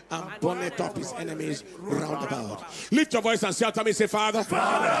him and burneth up his enemies round about. Lift your voice and say after me, say, Father,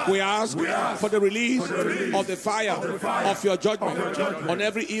 we ask for the release of the fire of your judgment on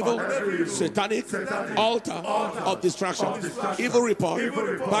every evil, satanic altar of distraction, evil report,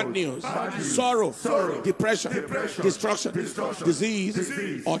 bad news, sorrow, depression, destruction,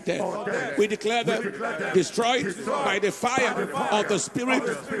 disease, or death. We declare them destroyed by the fire of the Spirit,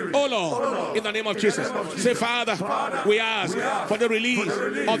 oh Lord, in the name of Jesus. Say, Father, we ask for the release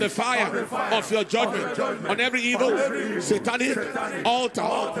of the fire of your judgment on every evil, satanic altar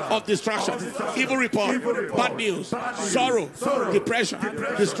of destruction, evil report, bad news, sorrow, depression,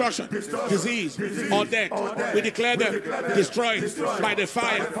 destruction, disease, or death. We declare them destroyed by the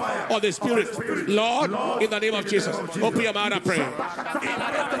fire of the Spirit, Lord, in the name of Jesus. Open your mouth and pray.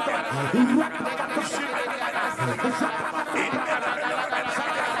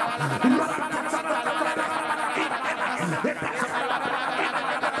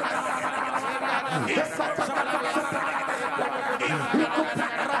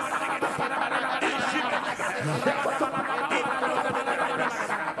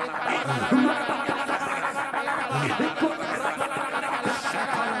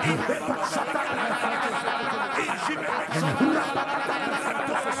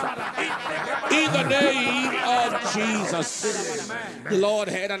 In the name of Jesus, the Lord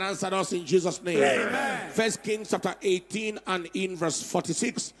heard and answered us in Jesus' name. First Kings chapter 18 and in verse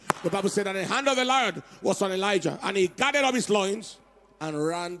 46, the Bible said that the hand of the Lord was on Elijah, and he gathered up his loins and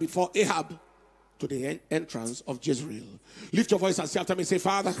ran before Ahab to the entrance of Jezreel. Lift your voice and say after me, say,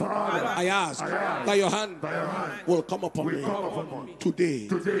 Father, I ask that your hand will come upon me today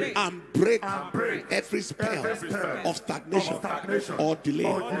and break every spell of stagnation or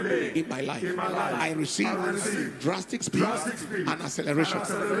delay in my life. I receive drastic speed and acceleration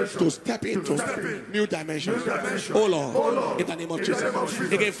to step into new dimensions. Oh Lord, in the name of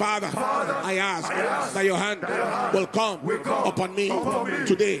Jesus. Again, Father, I ask that your hand will come upon me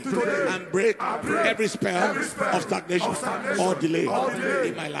today and break every spell of stagnation or delay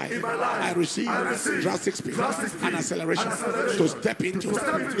in my life. I receive drastic speed and acceleration to step into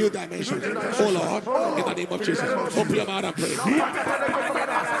new dimensions. Oh Lord, in the name of Jesus, open your mouth and pray.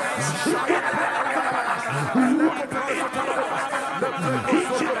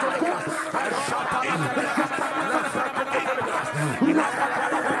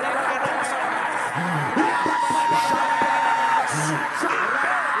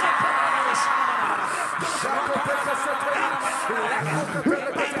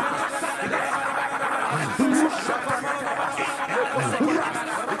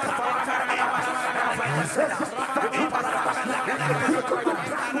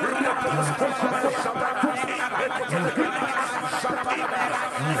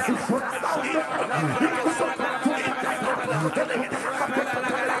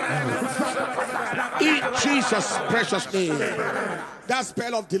 In Jesus' precious name. That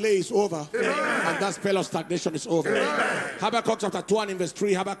spell of delay is over. And that spell of stagnation is over. Habakkuk chapter 2 and in verse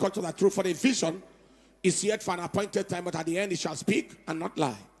 3. Habakkuk chapter 2, for the vision is yet for an appointed time, but at the end it shall speak and not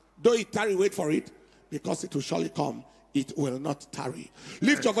lie. Though it tarry, wait for it, because it will surely come. It will not tarry.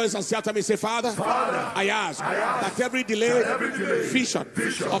 Lift your voice and say after me, say, Father, I ask that every delayed vision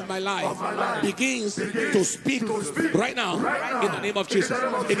of my life begins to speak right now in the name of Jesus.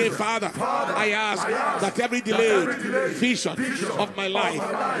 Again, Father, I ask that every delayed vision of my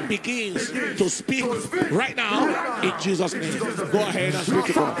life begins to speak right now in Jesus' name. Go ahead and speak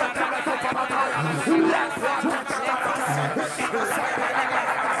to God.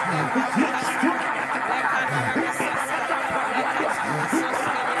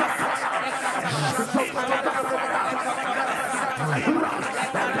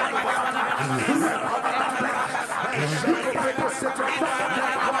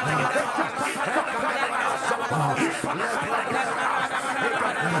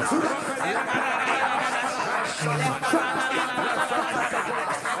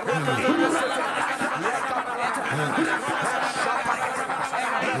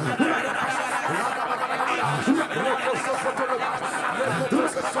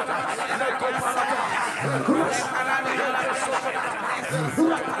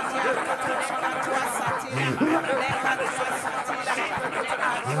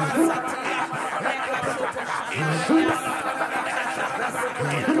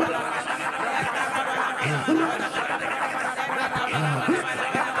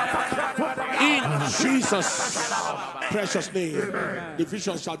 In Jesus' precious name, the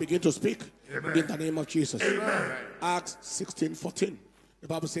vision shall begin to speak in the name of Jesus. Acts 16:14. The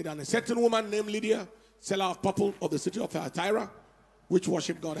Bible said, and a certain woman named Lydia, seller of purple of the city of Thyatira, which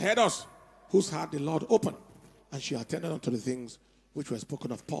worshipped God, heard us, whose heart the Lord opened, and she attended unto the things which were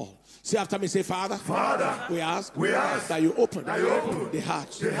spoken of Paul. Say after me, say, Father, we ask that you open the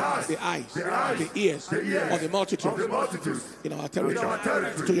hearts, the eyes, the ears of the multitudes in our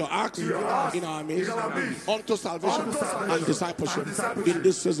territory to your acts in our midst, unto salvation and discipleship in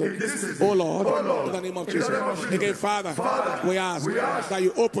this season. Oh Lord, in the name of Jesus. Again, Father, we ask that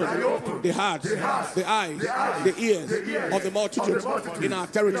you open the hearts, the eyes, the ears of the multitudes in our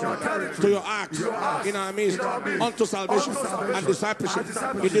territory to your acts in our midst, unto salvation and discipleship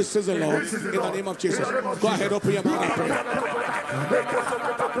in this season, Lord, in the name of Jesus. Go ahead, open your mouth and pray.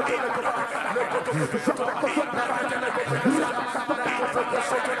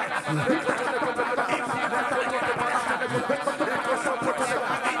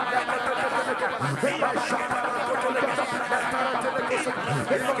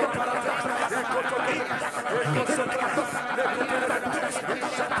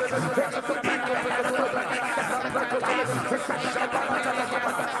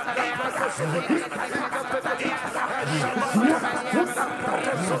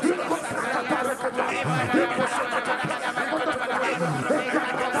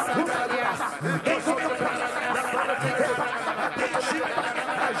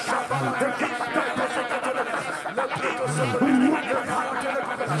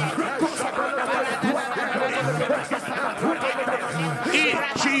 In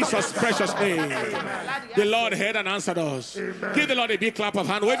Jesus' precious name, the Lord heard and answered us. Give the Lord a big clap of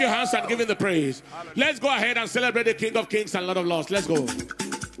hand. Wave your hands and give him the praise. Let's go ahead and celebrate the King of Kings and Lord of Lords. Let's go.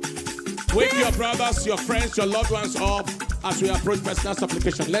 Wake your brothers, your friends, your loved ones up as we approach personal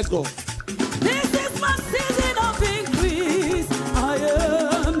supplication. Let's go. This is my season of increase. I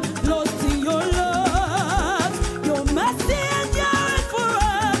am lost in your love. Your mercy endureth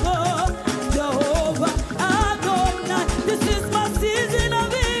forever. Jehovah Adonai. This is my season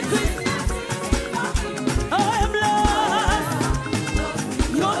of increase. I am lost.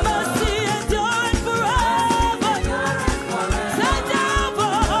 Your mercy endureth forever. Say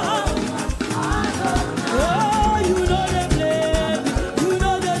Jehovah. Oh, you know the blame. You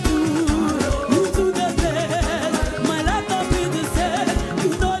know the truth.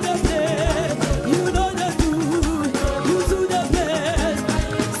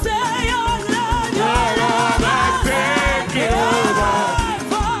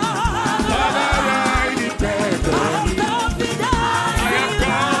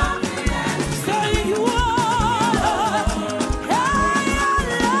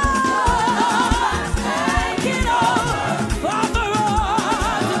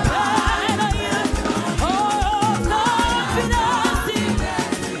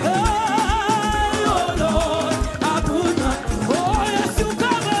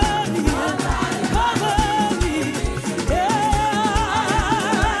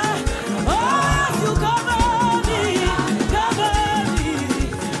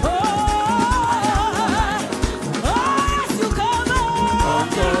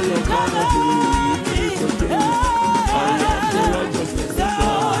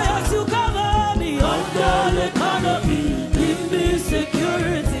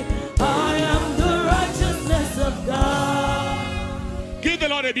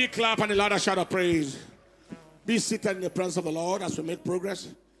 a big clap and a louder shout of praise. Be seated in the presence of the Lord as we make progress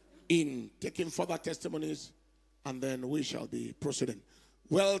in taking further testimonies, and then we shall be proceeding.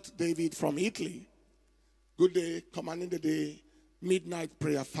 Wealth David from Italy. Good day, commanding the day, midnight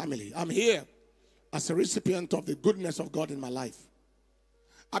prayer family. I'm here as a recipient of the goodness of God in my life.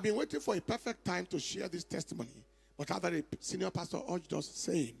 I've been waiting for a perfect time to share this testimony, but after the senior pastor urged us,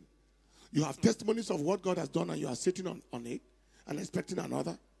 saying, you have testimonies of what God has done and you are sitting on it and expecting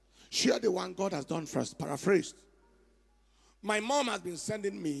another. Share the one God has done first. Paraphrased. My mom has been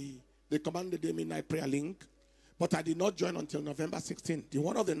sending me the Command the Day Midnight Prayer link, but I did not join until November 16th. In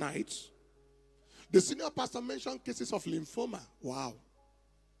one of the nights, the senior pastor mentioned cases of lymphoma. Wow.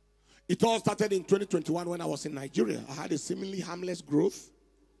 It all started in 2021 when I was in Nigeria. I had a seemingly harmless growth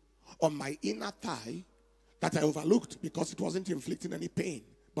on my inner thigh that I overlooked because it wasn't inflicting any pain.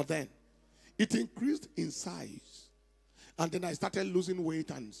 But then, it increased in size. And then I started losing weight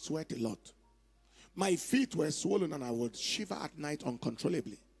and sweat a lot. My feet were swollen and I would shiver at night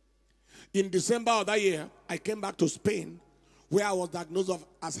uncontrollably. In December of that year, I came back to Spain where I was diagnosed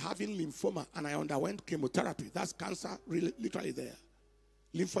as having lymphoma and I underwent chemotherapy. That's cancer, really, literally there.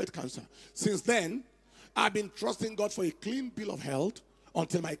 Lymphoid cancer. Since then, I've been trusting God for a clean bill of health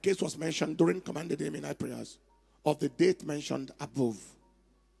until my case was mentioned during Commanded Day Midnight Prayers of the date mentioned above.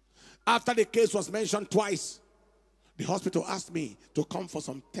 After the case was mentioned twice, the hospital asked me to come for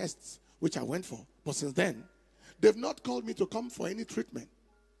some tests, which I went for. But since then, they've not called me to come for any treatment.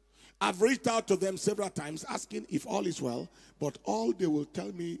 I've reached out to them several times asking if all is well, but all they will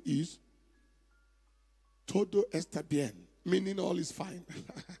tell me is, todo está bien, meaning all is fine.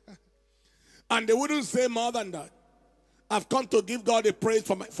 And they wouldn't say more than that. I've come to give God a praise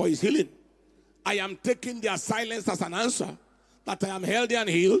for his healing. I am taking their silence as an answer that I am healthy and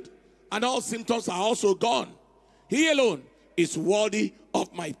healed, and all symptoms are also gone. He alone is worthy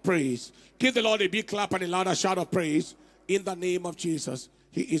of my praise. Give the Lord a big clap and a louder shout of praise in the name of Jesus.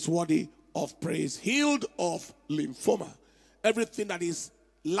 He is worthy of praise. Healed of lymphoma. Everything that is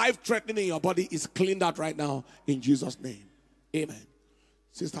life-threatening in your body is cleaned out right now in Jesus' name. Amen.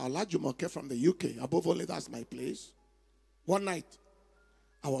 Sister Olajumoke from the UK. Above only, that's my place. One night,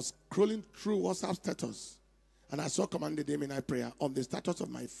 I was scrolling through WhatsApp status and I saw Commanded Day Midnight Prayer on the status of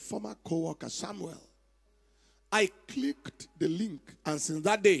my former co-worker Samuel. I clicked the link, and since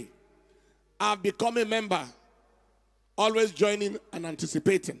that day, I've become a member, always joining and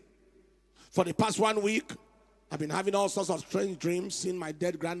anticipating. For the past 1 week, I've been having all sorts of strange dreams, seeing my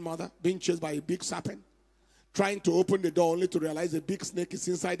dead grandmother being chased by a big serpent, trying to open the door only to realize a big snake is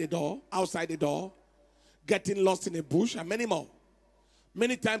inside the door, outside the door, getting lost in a bush, and many more.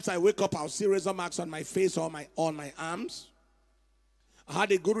 Many times I wake up, I'll see razor marks on my face or on my arms. I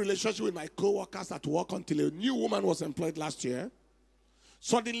had a good relationship with my co-workers at work until a new woman was employed last year.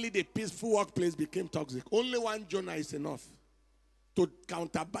 Suddenly, the peaceful workplace became toxic. Only one Jonah is enough to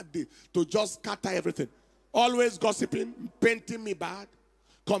counterbat to just scatter everything. Always gossiping, painting me bad,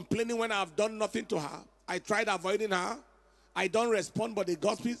 complaining when I've done nothing to her. I tried avoiding her. I don't respond, but the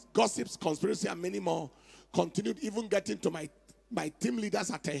gossips, conspiracy, and many more continued, even getting to my team leader's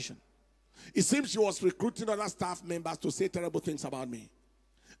attention. It seems she was recruiting other staff members to say terrible things about me.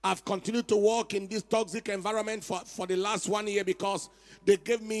 I've continued to work in this toxic environment for the last 1 year because they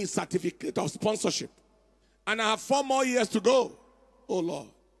gave me a certificate of sponsorship. And I have 4 more years to go. Oh, Lord.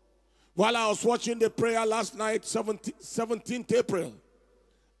 While I was watching the prayer last night, 17th April,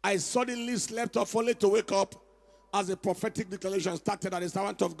 I suddenly slept off only to wake up as a prophetic declaration started at the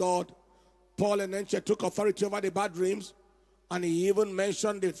servant of God. Paul Enenche took authority over the bad dreams, and he even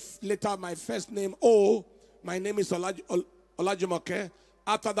mentioned the letter of my first name, my name is Olajumoke.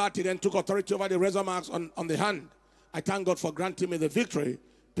 After that, he then took authority over the razor marks on the hand. I thank God for granting me the victory.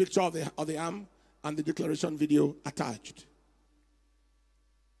 Picture of the arm and the declaration video attached.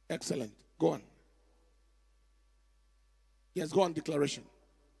 Excellent. Go on. Yes, go on, declaration.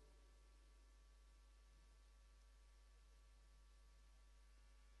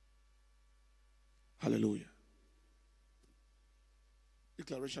 Hallelujah.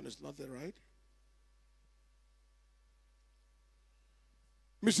 Declaration is not there, right?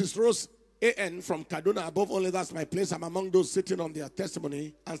 Mrs. Rose A.N. from Kaduna, above only, that's my place. I'm among those sitting on their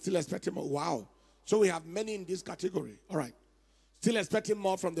testimony and still expecting more. Wow. So we have many in this category. All right. Still expecting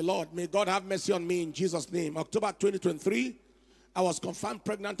more from the Lord. May God have mercy on me in Jesus' name. October 2023, I was confirmed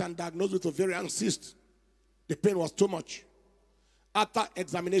pregnant and diagnosed with ovarian cyst. The pain was too much. After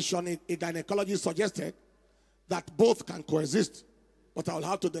examination, a gynecologist suggested that both can coexist, but I will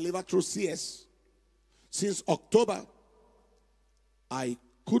have to deliver through CS. Since October, I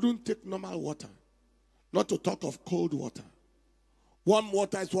couldn't take normal water, not to talk of cold water. Warm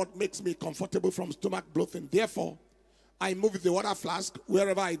water is what makes me comfortable from stomach bloating. Therefore, I move with the water flask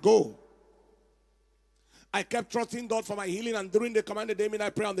wherever I go. I kept trusting God for my healing, and during the commanded day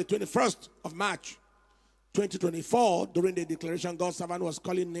midnight prayer on the 21st of March, 2024, during the declaration, God's servant was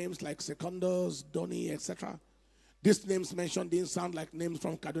calling names like Secundus, Donny, etc. These names mentioned didn't sound like names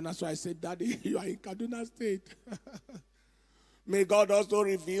from Kaduna, so I said, Daddy, you are in Kaduna State. May God also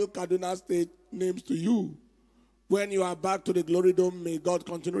reveal Kaduna State names to you. When you are back to the glory dome, may God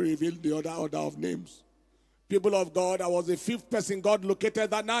continue to reveal the other order of names. People of God, I was the 5th person God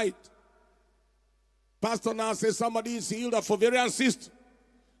located that night. Pastor now says somebody is healed of ovarian cyst.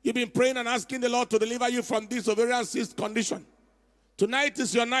 You've been praying and asking the Lord to deliver you from this ovarian cyst condition. Tonight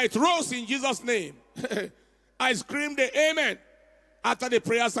is your night. Rose in Jesus' name. I screamed the amen. After the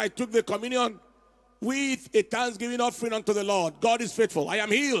prayers, I took the communion with a thanksgiving offering unto the Lord. God is faithful. I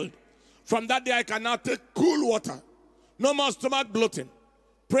am healed. From that day, I can now take cool water. No more stomach bloating.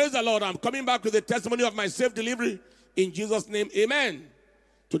 Praise the Lord. I'm coming back with the testimony of my safe delivery. In Jesus' name, amen.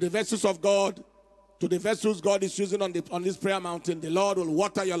 To the vessels of God, to the vessels God is using on this prayer mountain, the Lord will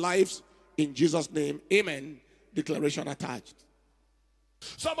water your lives. In Jesus' name, amen. Declaration attached.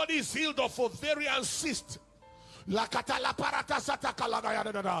 Somebody is healed of ovarian cyst. You've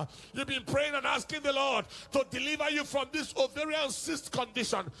been praying and asking the Lord to deliver you from this ovarian cyst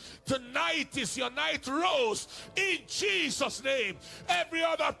condition. Tonight is your night. Rose in Jesus' name. Every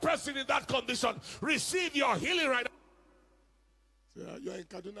other person in that condition, receive your healing right now. So you're in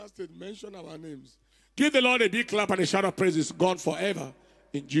Kaduna State. Mention our names. Give the Lord a big clap and a shout of praise. It's gone forever.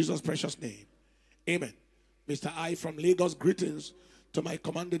 In Jesus' precious name. Amen. Mr. I from Lagos, greetings to my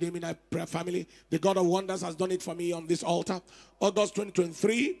commanded name in my prayer family. The God of wonders has done it for me on this altar. August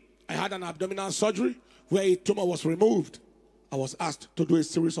 2023, I had an abdominal surgery where a tumor was removed. I was asked to do a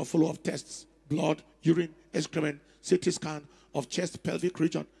series of follow-up tests: blood, urine, excrement, CT scan of chest, pelvic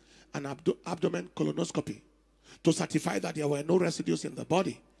region, and abdomen colonoscopy to certify that there were no residues in the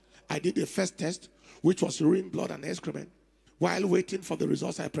body. I did the first test, which was urine, blood, and excrement. While waiting for the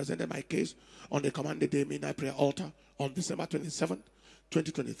results, I presented my case on the commanded day midnight prayer altar on December 27th,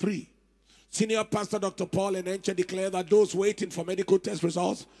 2023. Senior Pastor Dr. Paul Enenche declared that those waiting for medical test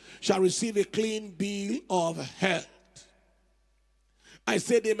results shall receive a clean bill of health. I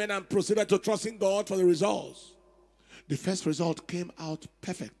said amen and proceeded to trusting God for the results. The first result came out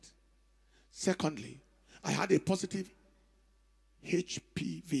perfect. Secondly, I had a positive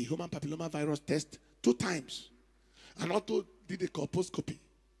HPV, human papilloma virus test, 2 times. And also did a colposcopy.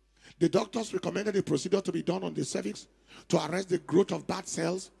 The doctors recommended a procedure to be done on the cervix to arrest the growth of bad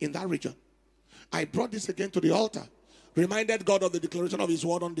cells in that region. I brought this again to the altar, reminded God of the declaration of his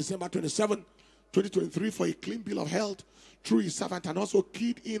word on December 27, 2023 for a clean bill of health through his servant, and also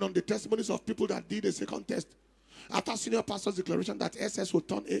keyed in on the testimonies of people that did a second test. After senior pastor's declaration that SS will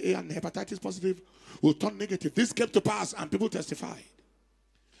turn AA and hepatitis positive will turn negative, this came to pass and people testified.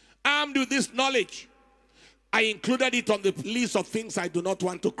 Armed with this knowledge, I included it on the list of things I do not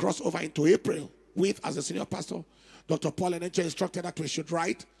want to cross over into April with as a senior pastor. Dr. Paul Enenche instructed that we should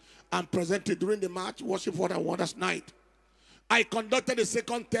write and present it during the March Worship Word and Wonders night. I conducted a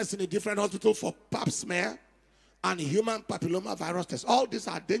second test in a different hospital for pap smear and human papilloma virus test. All these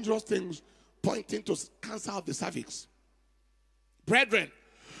are dangerous things pointing to cancer of the cervix. Brethren,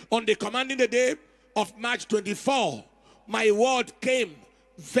 on the commanding the day of March 24, my word came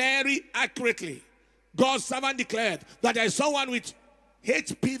very accurately. God's servant declared that there is someone with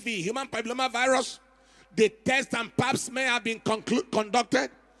HPV, human papilloma virus. The test and pap smear have been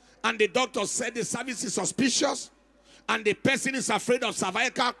conducted, and the doctor said the cervix is suspicious, and the person is afraid of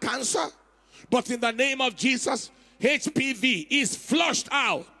cervical cancer. But in the name of Jesus, HPV is flushed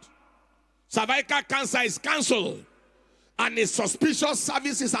out. Cervical cancer is cancelled, and a suspicious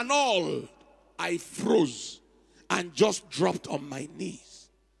cervix is annulled. I froze and just dropped on my knees.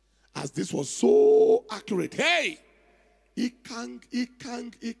 As this was so accurate. Hey!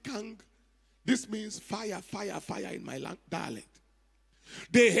 Ikang. This means fire, fire, fire in my dialect.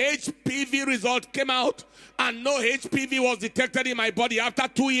 The HPV result came out and no HPV was detected in my body after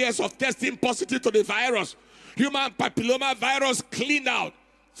 2 years of testing positive to the virus. Human papilloma virus cleaned out.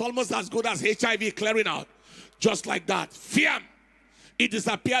 It's almost as good as HIV clearing out. Just like that. Fiam. It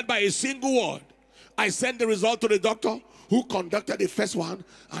disappeared by a single word. I sent the result to the doctor who conducted the first one,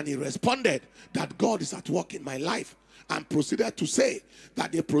 and he responded that God is at work in my life, and proceeded to say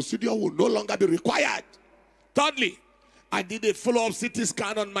that the procedure will no longer be required. Thirdly, I did a follow-up CT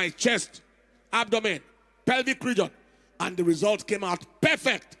scan on my chest, abdomen, pelvic region, and the result came out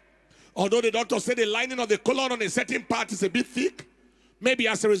perfect. Although the doctor said the lining of the colon on a certain part is a bit thick, maybe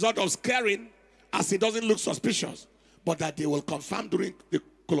as a result of scarring, as it doesn't look suspicious. but that they will confirm during the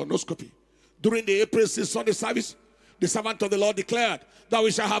colonoscopy. During the April 6th Sunday service, the servant of the Lord declared that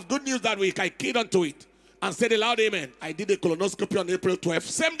we shall have good news that week. I keyed unto it and said a loud amen. I did a colonoscopy on April 12th.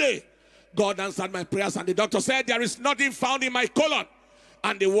 Same day, God answered my prayers, and the doctor said, there is nothing found in my colon,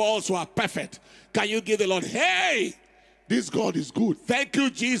 and the walls were perfect. Can you give the Lord, hey, this God is good. Thank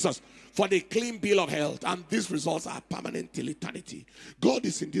you, Jesus, for the clean bill of health, and these results are permanent till eternity. God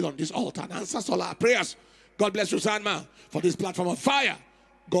is indeed on this altar and answers all our prayers. God bless you, Sandman, for this platform of fire.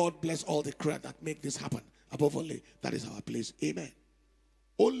 God bless all the crew that make this happen. Above only, that is our place. Amen.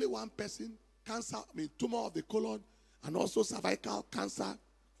 Only one person, cancer, tumor of the colon, and also cervical cancer,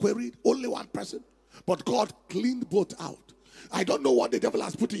 queried. Only one person. But God cleaned both out. I don't know what the devil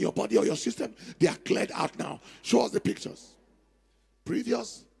has put in your body or your system. They are cleared out now. Show us the pictures.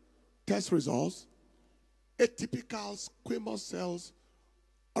 Previous test results, atypical squamous cells.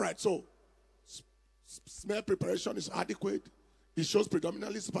 All right, so smear preparation is adequate. It shows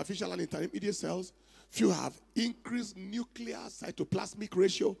predominantly superficial and intermediate cells. Few have increased nuclear cytoplasmic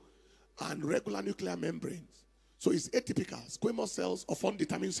ratio and regular nuclear membranes. So it's atypical. Squamous cells of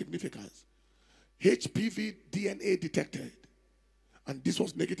undetermined significance. HPV DNA detected. And this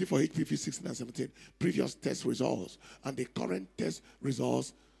was negative for HPV 16 and 17. Previous test results. And the current test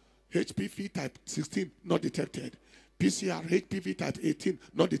results, HPV type 16 not detected. PCR HPV type 18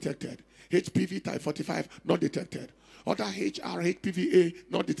 not detected. HPV type 45 not detected. Other HR HPV-A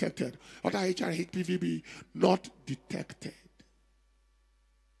not detected. Other HR HPV-B not detected.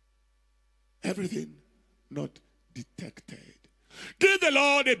 Everything not detected. Give the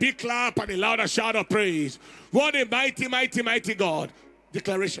Lord a big clap and a louder shout of praise. What a mighty, mighty, mighty God.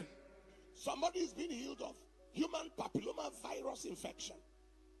 Declaration. Somebody is being healed of human papilloma virus infection.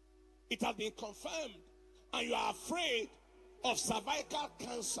 It has been confirmed, and you are afraid of cervical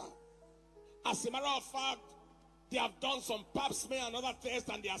cancer. As a matter of fact, they have done some pap smear and other tests,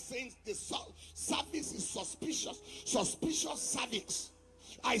 and they are saying the cervix is suspicious. Suspicious cervix.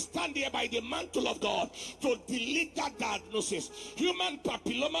 I stand here by the mantle of God to delete that diagnosis. Human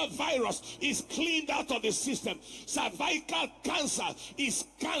papilloma virus is cleaned out of the system. Cervical cancer is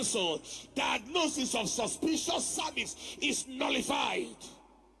cancelled. Diagnosis of suspicious cervix is nullified.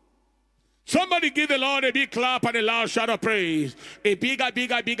 Somebody give the Lord a big clap and a loud shout of praise. A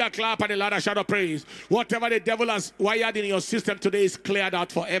bigger clap and a louder shout of praise. Whatever the devil has wired in your system today is cleared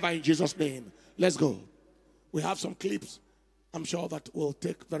out forever in Jesus' name. Let's go. We have some clips, I'm sure, that we'll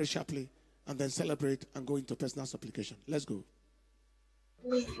take very sharply and then celebrate and go into personal supplication. Let's go.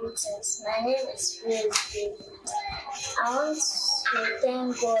 Greetings. My name is Praise. I want to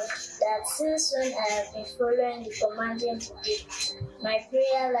thank God that since when I have been following the commanding today, my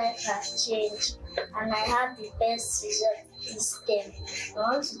prayer life has changed and I have the best result this time. I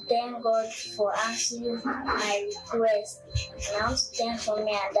want to thank God for answering my request, and I want to thank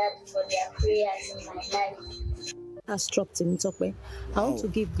Mommy and Dad for their prayers in my life. I want to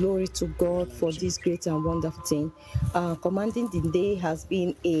give glory to God for this great and wonderful thing. Commanding the day has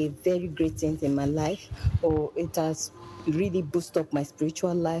been a very great thing in my life. It has really boosted up my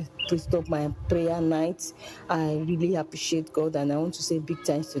spiritual life, boosted up my prayer nights. I really appreciate God, and I want to say big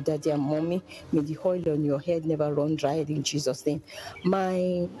thanks to Daddy and Mommy. May the oil on your head never run dry in Jesus' name.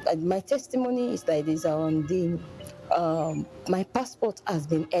 My testimony is that it is on the my passport has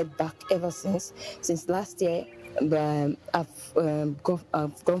been held back ever since last year. I've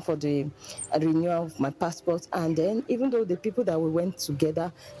gone for the renewal of my passport, and then even though the people that we went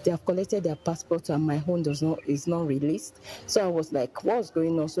together, they have collected their passport and my own is not released. So I was like, what's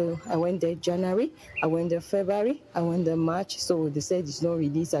going on? So I went there January, I went there February, I went there March. So they said it's not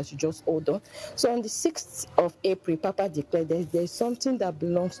released, I should just hold on. So on the 6th of April, Papa declared there's something that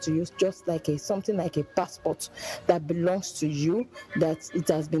belongs to you, just like something like a passport that belongs to you, that it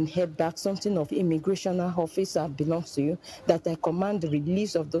has been held back, something of immigration office that belongs to you, that I command the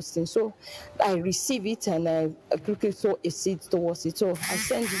release of those things. So I receive it and I quickly sow a seed towards it. So I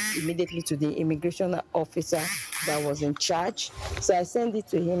send it immediately to the immigration officer that was in charge. So I sent it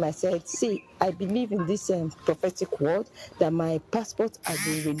to him. I said, see, I believe in this prophetic word that my passport has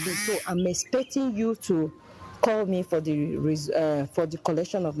been released. So I'm expecting you to call me for the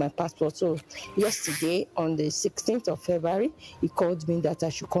collection of my passport. So yesterday, on the 16th of February, he called me that I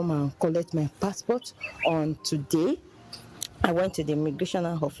should come and collect my passport on today. I went to the immigration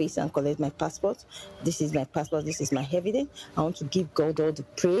office and collect my passport. This is my passport. This is my evidence. I want to give God all the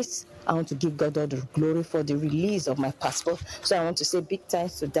praise. I want to give God all the glory for the release of my passport. So I want to say big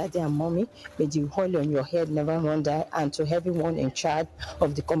thanks to Daddy and Mommy. May the oil on your head never run dry, and to everyone in charge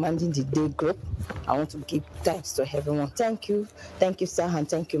of the Commanding the Day group. I want to give thanks to everyone. Thank you, sir, and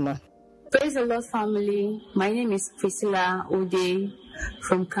thank you, ma. Praise the Lord, family. My name is Priscilla Ode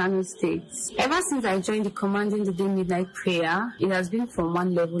from Kano State. Ever since I joined the Commanding the Day Midnight Prayer, it has been from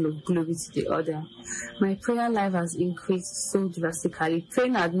one level of glory to the other. My prayer life has increased so drastically.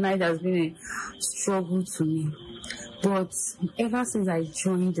 Praying at night has been a struggle to me. But ever since I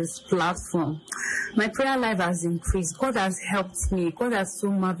joined this platform, my prayer life has increased. God has helped me. God has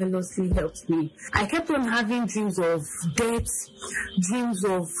so marvelously helped me. I kept on having dreams of death, dreams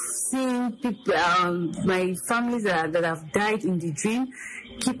of seeing people, my families that have died in the dream.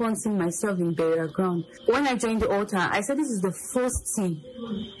 Keep on seeing myself in burial ground. When I joined the altar, I said this is the first thing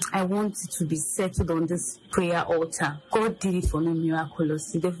I wanted to be settled on this prayer altar. God did it for me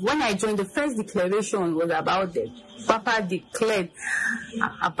miraculously. When I joined, the first declaration was about death. Papa declared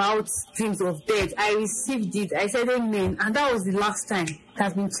about dreams of death. I received it. I said amen. And that was the last time it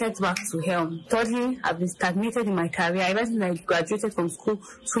has been checked back to hell. Thirdly, I've been stagnated in my career. Ever since I graduated from school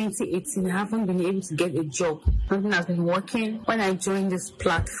 2018, I haven't been able to get a job. Nothing has been working. When I joined this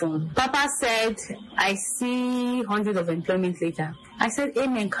platform, Papa said, I see hundreds of employment later. I said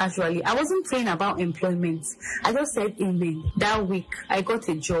amen casually. I wasn't praying about employment. I just said amen. That week, I got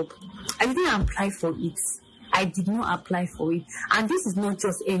a job. I didn't apply for it. I did not apply for it. And this is not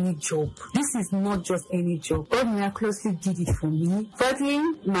just any job. This is not just any job. God miraculously did it for me. Thirdly,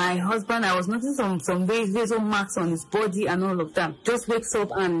 my husband, I was noticing some razor marks on his body and all of that. Just wakes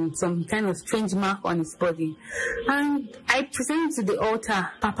up and some kind of strange mark on his body. And I presented to the altar.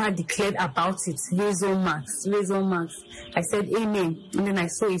 Papa declared about it. Razor marks. Razor marks. I said amen. And then I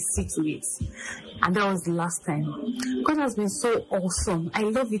saw a seed to it. And that was the last time. God has been so awesome. I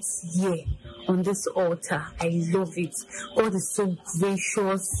love it here on this altar. I love it. God is so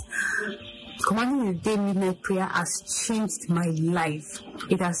gracious. Commanding the Day Midnight Prayer has changed my life.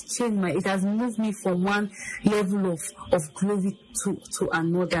 It has moved me from one level of glory to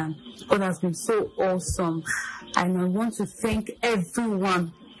another. God has been so awesome. And I want to thank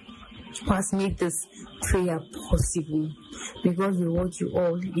everyone who has made this prayer possible. May God reward you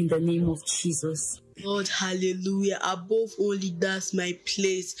all in the name of Jesus. Lord, hallelujah. Above only, that's my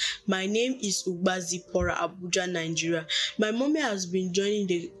place. My name is Ugbazi Pora, Abuja, Nigeria. My mommy has been joining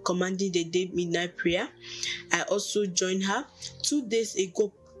the Commanding the Day Midnight Prayer. I also joined her 2 days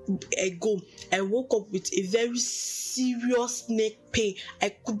ago. I woke up with a very serious neck pain. I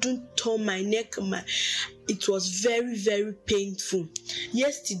couldn't turn my neck. It was very, very painful.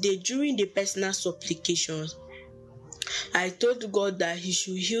 Yesterday, during the personal supplications, I told God that He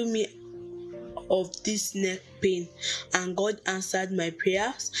should heal me of this neck pain, and God answered my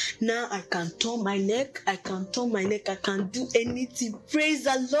prayers. Now I can turn my neck. I can do anything. Praise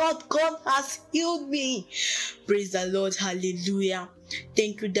the Lord. God has healed me. Praise the Lord. Hallelujah.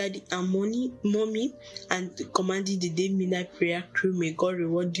 Thank you, Daddy and Mommy, and Commanding the Day Midnight Prayer crew. May God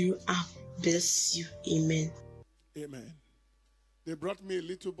reward you and bless you. Amen. Amen. They brought me a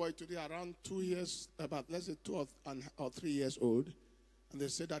little boy today, around 2 years, about let's say 2 or 3 years old. And they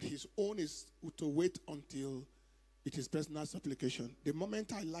said that his own is to wait until it is personal supplication. The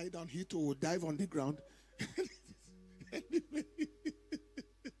moment I lie down, he too will dive on the ground.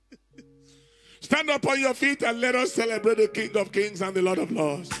 Stand up on your feet and let us celebrate the King of Kings and the Lord of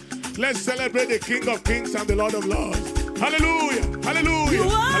Lords. Let's celebrate the King of Kings and the Lord of Lords. Hallelujah! Hallelujah! You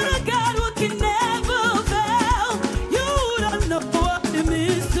are a God who can never fail. You don't know what it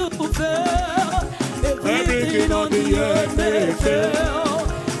means to fail. Everything on the earth may fail,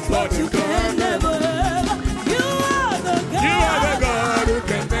 but you can never ever. You are the God who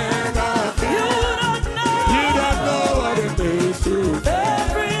can never fail. You don't know what it means to fail.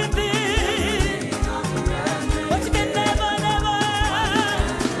 everything, but you can never, never.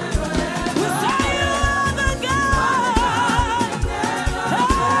 We say you are the God. Oh,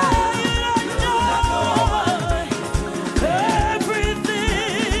 you don't know everything,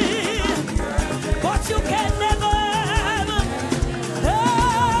 but you can never ever.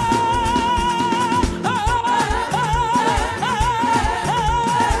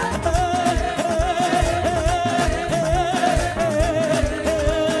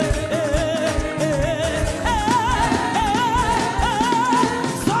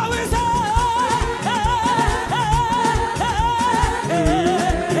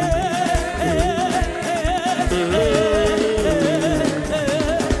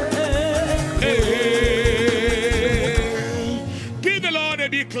 Give the Lord a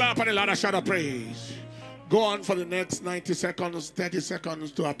big clap and a lot of shout of praise. Go on for the next 90 seconds, 30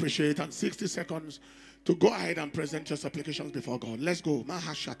 seconds to appreciate, and 60 seconds to go ahead and present your supplications before God. Let's go.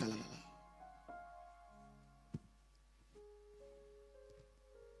 Mahashatalala.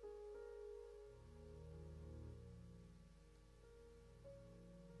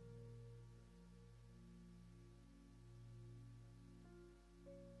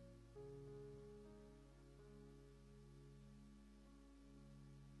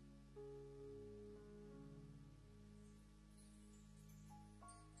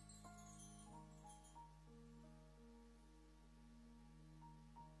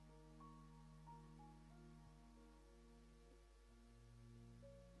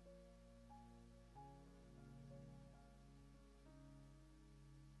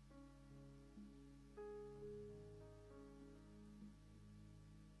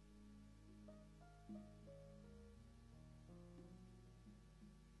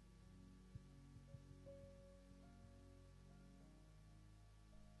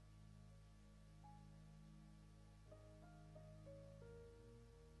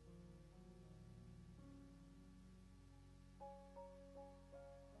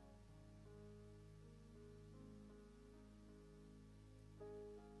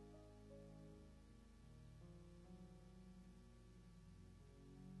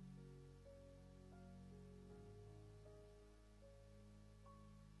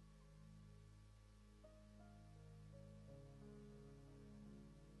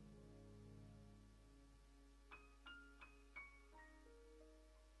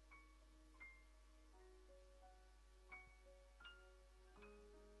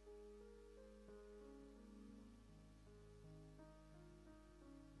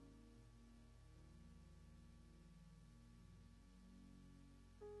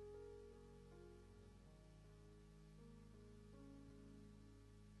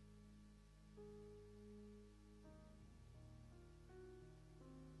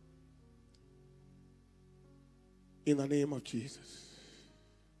 In the name of Jesus.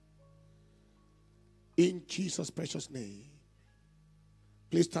 In Jesus' precious name.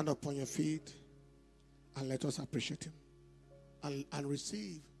 Please stand up on your feet and let us appreciate him and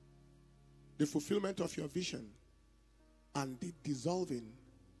receive the fulfillment of your vision and the dissolving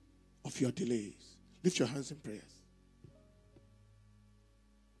of your delays. Lift your hands in prayers.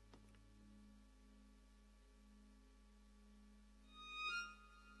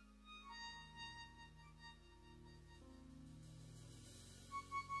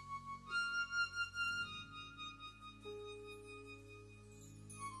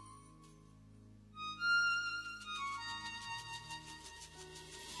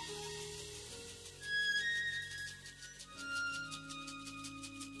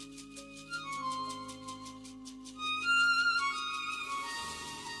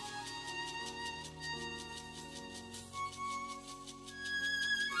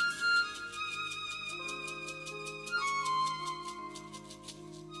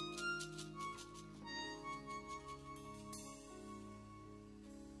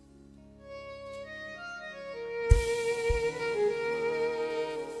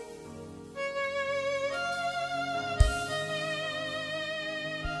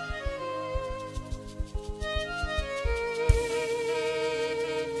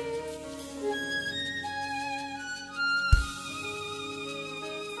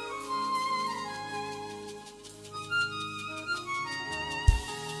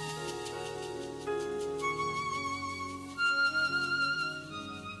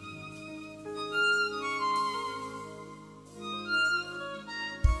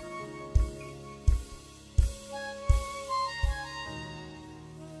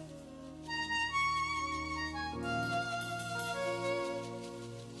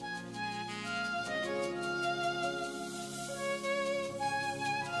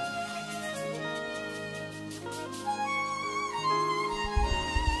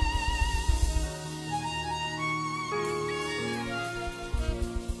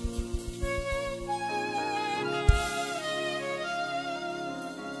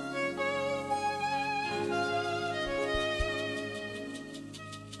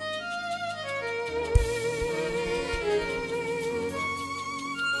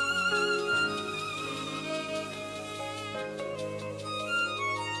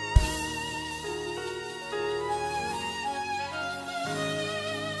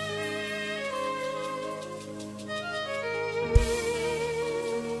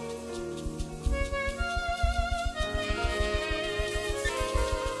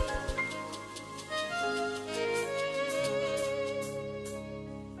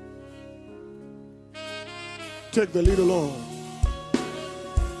 Take the lead along.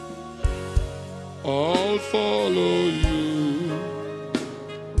 I'll follow you.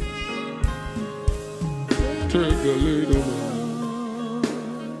 Take the lead along.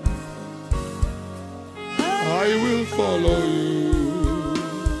 I will follow you.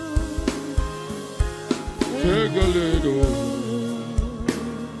 Take the lead along.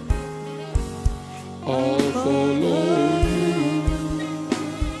 I'll follow you.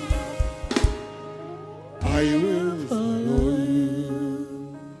 I will follow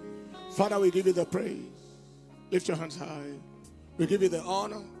you. Father, we give you the praise. Lift your hands high. We give you the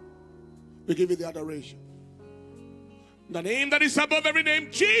honor. We give you the adoration. The name that is above every name,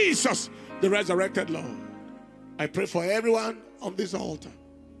 Jesus, the resurrected Lord. I pray for everyone on this altar.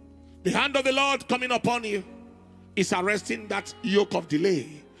 The hand of the Lord coming upon you is arresting that yoke of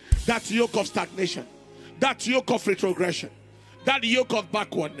delay, that yoke of stagnation, that yoke of retrogression, that yoke of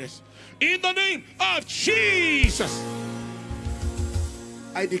backwardness. In the name of Jesus,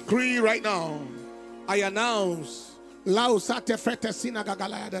 I decree right now, I announce,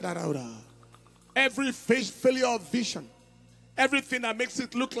 every failure of vision, everything that makes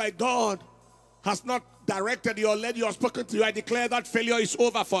it look like God has not directed you or led you or spoken to you, I declare that failure is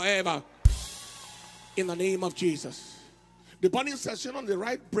over forever. In the name of Jesus. The burning sensation on the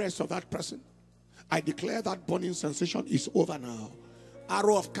right breast of that person, I declare that burning sensation is over now.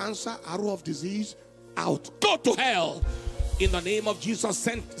 Arrow of cancer, arrow of disease, out. Go to hell. In the name of Jesus,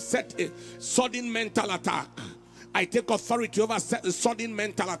 set a sudden mental attack. I take authority over a sudden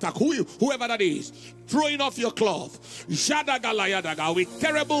mental attack. Whoever that is, throwing off your cloth, with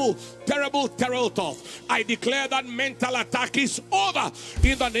terrible thought. I declare that mental attack is over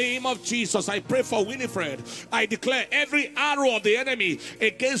in the name of Jesus. I pray for Winifred. I declare every arrow of the enemy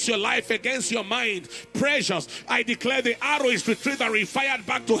against your life, against your mind, precious, I declare the arrow is retrieved and refired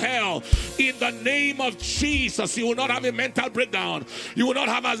back to hell in the name of Jesus. You will not have a mental breakdown. You will not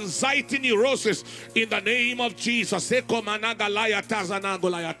have anxiety, neurosis in the name of Jesus.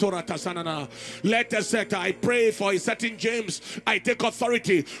 Let a next sector. I pray for a certain James. I take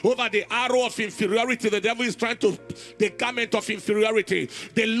authority over the arrow of inferiority. The devil is trying to, the garment of inferiority,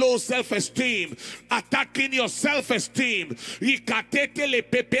 the low self-esteem, attacking your self-esteem,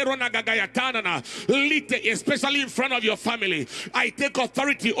 especially in front of your family. I take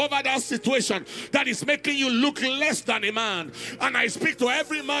authority over that situation that is making you look less than a man. And I speak to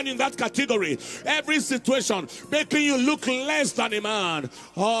every man in that category, every situation making you look less than a man.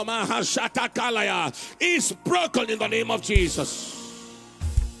 Oh, Mahashatakalaya is broken in the name of Jesus.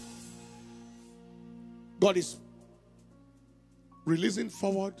 God is releasing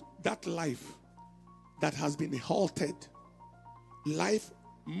forward that life that has been halted. Life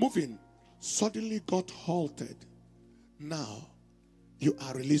moving suddenly got halted. Now you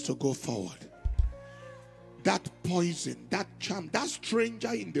are released to go forward. That poison, that charm, that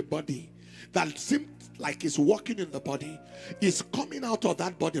stranger in the body that seemed like it's walking in the body is coming out of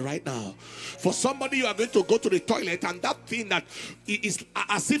that body right now. For somebody, you are going to go to the toilet and that thing that is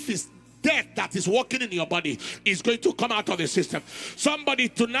as if it's death that is walking in your body is going to come out of the system. Somebody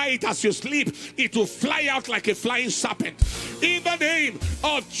tonight as you sleep, it will fly out like a flying serpent. In the name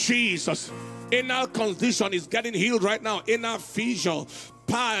of Jesus. Inner condition is getting healed right now. Inner fissure,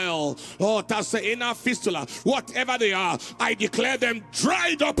 pile, or that's the inner fistula, whatever they are, I declare them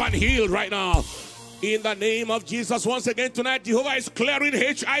dried up and healed right now. In the name of Jesus, once again tonight, Jehovah is clearing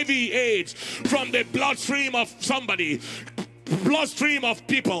HIV/AIDS from the bloodstream of somebody. Bloodstream of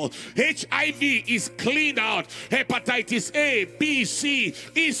people. HIV is cleaned out. Hepatitis A, B, C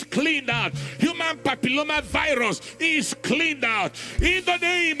is cleaned out. Human papilloma virus is cleaned out. In the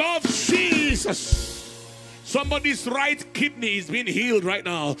name of Jesus. Somebody's right kidney is being healed right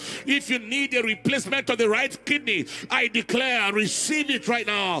now. If you need a replacement of the right kidney, I declare, receive it right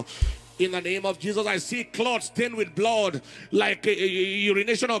now. In the name of Jesus, I see clots stained with blood, like a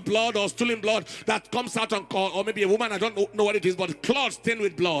urination of blood or stooling blood that comes out on, or maybe a woman, I don't know what it is, but clots stained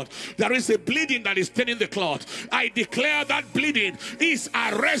with blood. There is a bleeding that is staining the clot. I declare that bleeding is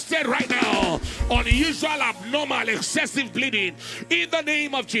arrested right now. Unusual, abnormal, excessive bleeding. In the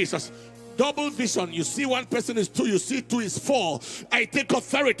name of Jesus. Double vision. You see one person is 2, you see 2 is 4. I take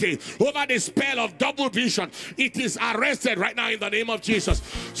authority over the spell of double vision. It is arrested right now in the name of Jesus.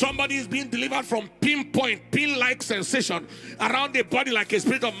 Somebody is being delivered from pinpoint, pin-like sensation around the body like a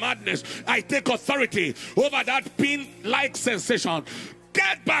spirit of madness. I take authority over that pin-like sensation.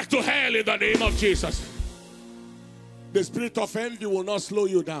 Get back to hell in the name of Jesus. The spirit of envy will not slow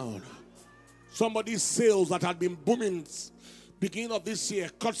you down. Somebody's sales that had been booming beginning of this year,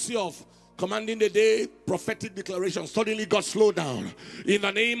 courtesy of Commanding the Day prophetic declaration, suddenly got slowed down. In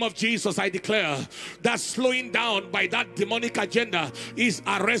the name of Jesus, I declare that slowing down by that demonic agenda is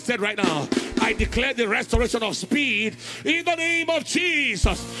arrested right now. I declare the restoration of speed in the name of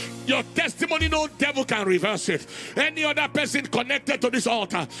Jesus. Your testimony, no devil can reverse it. Any other person connected to this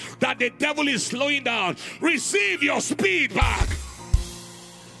altar that the devil is slowing down, receive your speed back.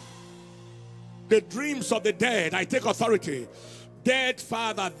 The dreams of the dead, I take authority. Dead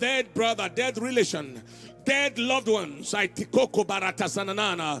father, dead brother, dead relation, dead loved ones. I tikoko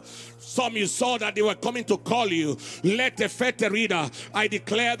baratasanana. Some you saw that they were coming to call you. Let the fete reader. I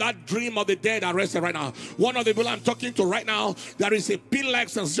declare that dream of the dead arrested right now. One of the people I'm talking to right now, there is a pin-like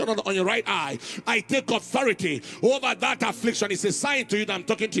sensation on your right eye. I take authority over that affliction. It's a sign to you that I'm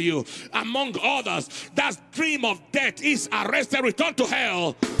talking to you. Among others, that dream of death is arrested. Return to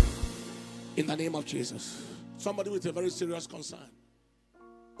hell. In the name of Jesus. Somebody with a very serious concern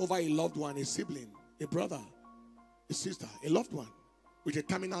over a loved one, a sibling, a brother, a sister, a loved one with a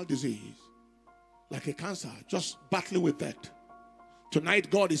terminal disease, like a cancer, just battling with that.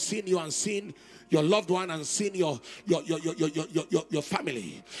 Tonight, God is seeing you and seeing your loved one and seeing your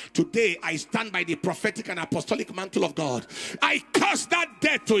family. Today, I stand by the prophetic and apostolic mantle of God. I curse that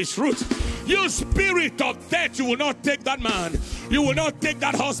death to its root. You spirit of death, you will not take that man. You will not take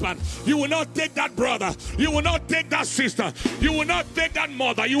that husband. You will not take that brother. You will not take that sister. You will not take that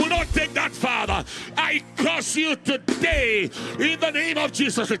mother. You will not take that father. I curse you today. In the name of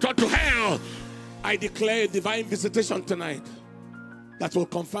Jesus, return to hell. I declare divine visitation tonight that will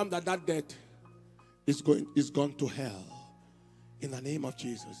confirm that that death is gone to hell. In the name of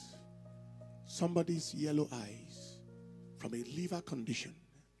Jesus. Somebody's yellow eyes from a liver condition.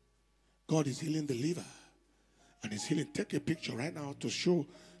 God is healing the liver. And he's healing. Take a picture right now to show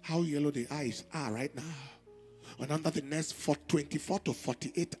how yellow the eyes are right now. And under the next 24 to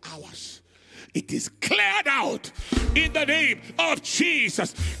 48 hours, it is cleared out. In the name of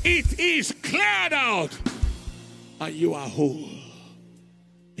Jesus, it is cleared out. And you are whole.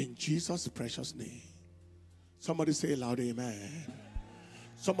 In Jesus' precious name. Somebody say aloud, amen.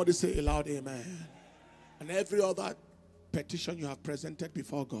 Somebody say aloud, amen. and every other petition you have presented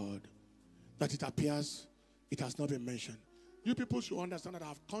before God, that it appears it has not been mentioned. You people should understand that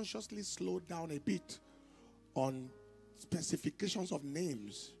I've consciously slowed down a bit on specifications of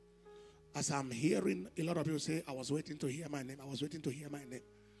names. As I'm hearing a lot of people say, I was waiting to hear my name, I was waiting to hear my name.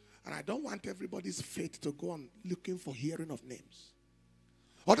 And I don't want everybody's faith to go on looking for hearing of names.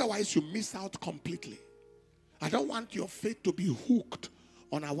 Otherwise, you miss out completely. I don't want your faith to be hooked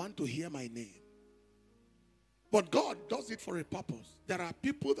on I want to hear my name. But God does it for a purpose. There are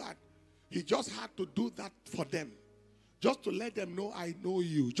people that he just had to do that for them. Just to let them know I know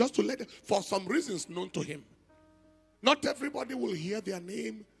you. Just to let them, for some reasons known to him. Not everybody will hear their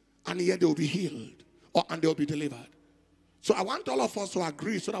name and yet they will be healed and they will be delivered. So I want all of us to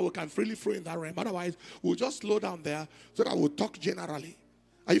agree so that we can freely flow in that realm. Otherwise, we'll just slow down there so that we'll talk generally.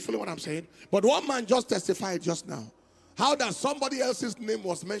 Are you following what I'm saying? But one man just testified just now. How that somebody else's name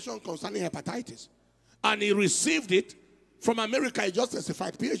was mentioned concerning hepatitis. And he received it from America. He just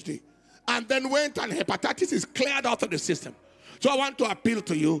testified, PhD. And then went and hepatitis is cleared out of the system. So I want to appeal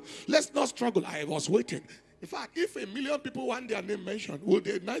to you. Let's not struggle. I was waiting. In fact, if 1 million people want their name mentioned, will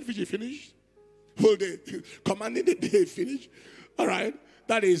the night vigil finish? Will the commanding the day finish? All right.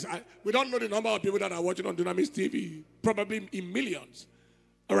 That is, we don't know the number of people that are watching on Dunamis TV. Probably in millions.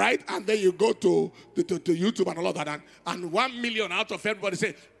 All right. And then you go to YouTube and all of that. And 1 million out of everybody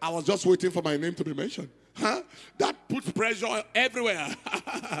say, I was just waiting for my name to be mentioned. Huh? That puts pressure everywhere.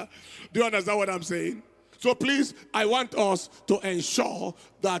 Do you understand what I'm saying? So please, I want us to ensure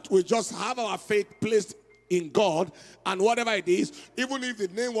that we just have our faith placed in God, and whatever it is, even if the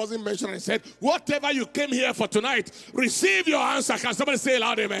name wasn't mentioned, I said, whatever you came here for tonight, receive your answer. Can somebody say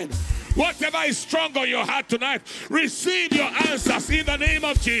loud amen? Whatever is strong on your heart tonight, receive your answers in the name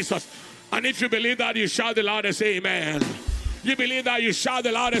of Jesus. And if you believe that, you shout the loudest amen. You believe that, you shout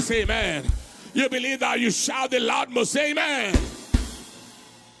the loudest amen. You believe that, you shout the loudest amen.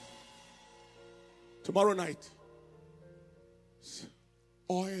 Tomorrow night,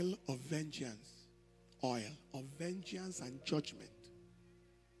 oil of vengeance. Oil of vengeance and judgment.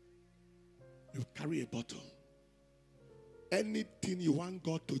 You carry a bottle. Anything you want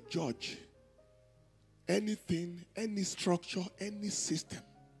God to judge, anything, any structure, any system.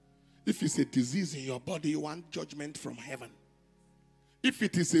 If it's a disease in your body, you want judgment from heaven. If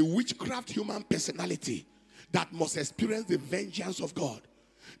it is a witchcraft human personality that must experience the vengeance of God.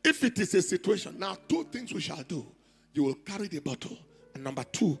 If it is a situation, now 2 things we shall do. You will carry the bottle. And number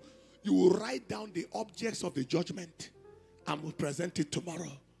 2, you will write down the objects of the judgment and will present it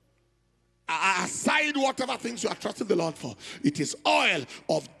tomorrow. Aside whatever things you are trusting the Lord for, it is oil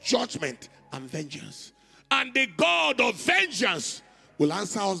of judgment and vengeance. And the God of vengeance will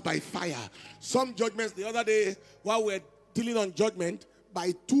answer us by fire. Some judgments the other day, while we were dealing on judgment,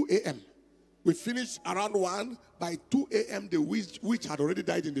 by 2 a.m. We finished around 1. By 2 a.m. the witch had already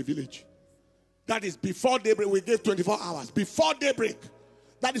died in the village. That is before daybreak. We gave 24 hours. Before daybreak.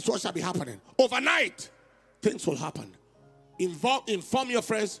 That is what shall be happening. Overnight, things will happen. Inform your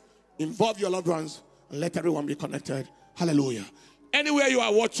friends, involve your loved ones, and let everyone be connected. Hallelujah. Anywhere you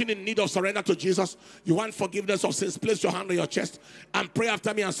are watching in need of surrender to Jesus, you want forgiveness of sins, place your hand on your chest and pray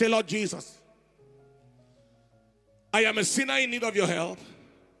after me and say, Lord Jesus, I am a sinner in need of your help.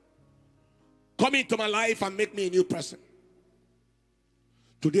 Come into my life and make me a new person.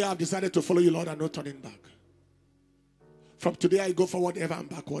 Today I have decided to follow you, Lord, and no turning back. From today, I go forward ever and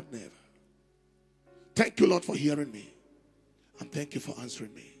backward never. Thank you, Lord, for hearing me. And thank you for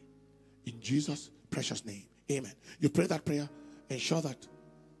answering me. In Jesus' precious name, amen. You pray that prayer, ensure that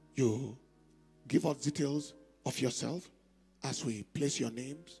you give us details of yourself as we place your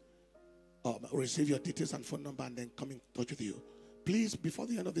names, receive your details and phone number, and then come in touch with you. Please, before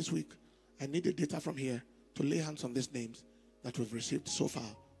the end of this week, I need the data from here to lay hands on these names that we've received so far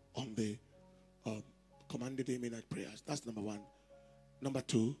on the commanded day midnight prayers. That's number 1. Number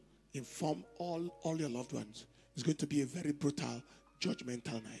 2, inform all your loved ones. It's going to be a very brutal,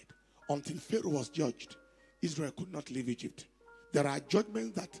 judgmental night. Until Pharaoh was judged, Israel could not leave Egypt. There are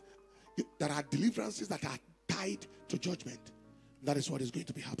judgments there are deliverances that are tied to judgment. That is what is going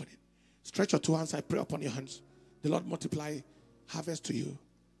to be happening. Stretch your 2 hands. I pray upon your hands. The Lord multiply harvest to you.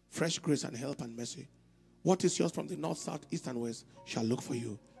 Fresh grace and help and mercy. What is yours from the north, south, east, and west shall look for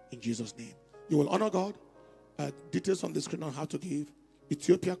you in Jesus' name. You will honor God. Details on the screen on how to give.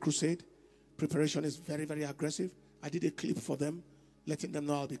 Ethiopia Crusade. Preparation is very, very aggressive. I did a clip for them, letting them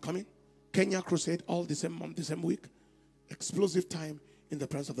know I'll be coming. Kenya Crusade, all the same month, the same week. Explosive time in the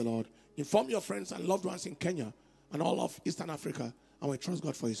presence of the Lord. Inform your friends and loved ones in Kenya and all of Eastern Africa, and we trust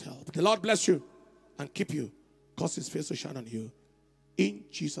God for his help. The Lord bless you and keep you. Cause his face to shine on you. In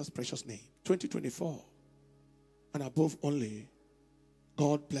Jesus' precious name. 2024 and above only,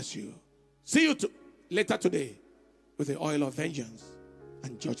 God bless you. See you later today with the oil of vengeance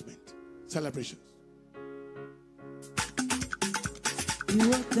and judgment. Celebrations.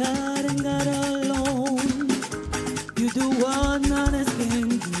 You are God and God alone. You do what none else can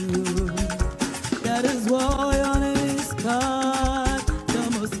do. That is why your name is God,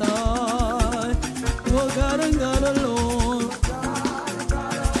 the Most High. You are God and God alone.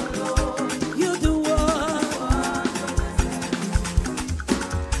 You do what?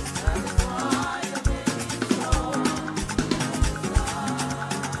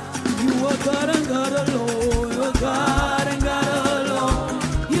 You are God and God alone. You are God.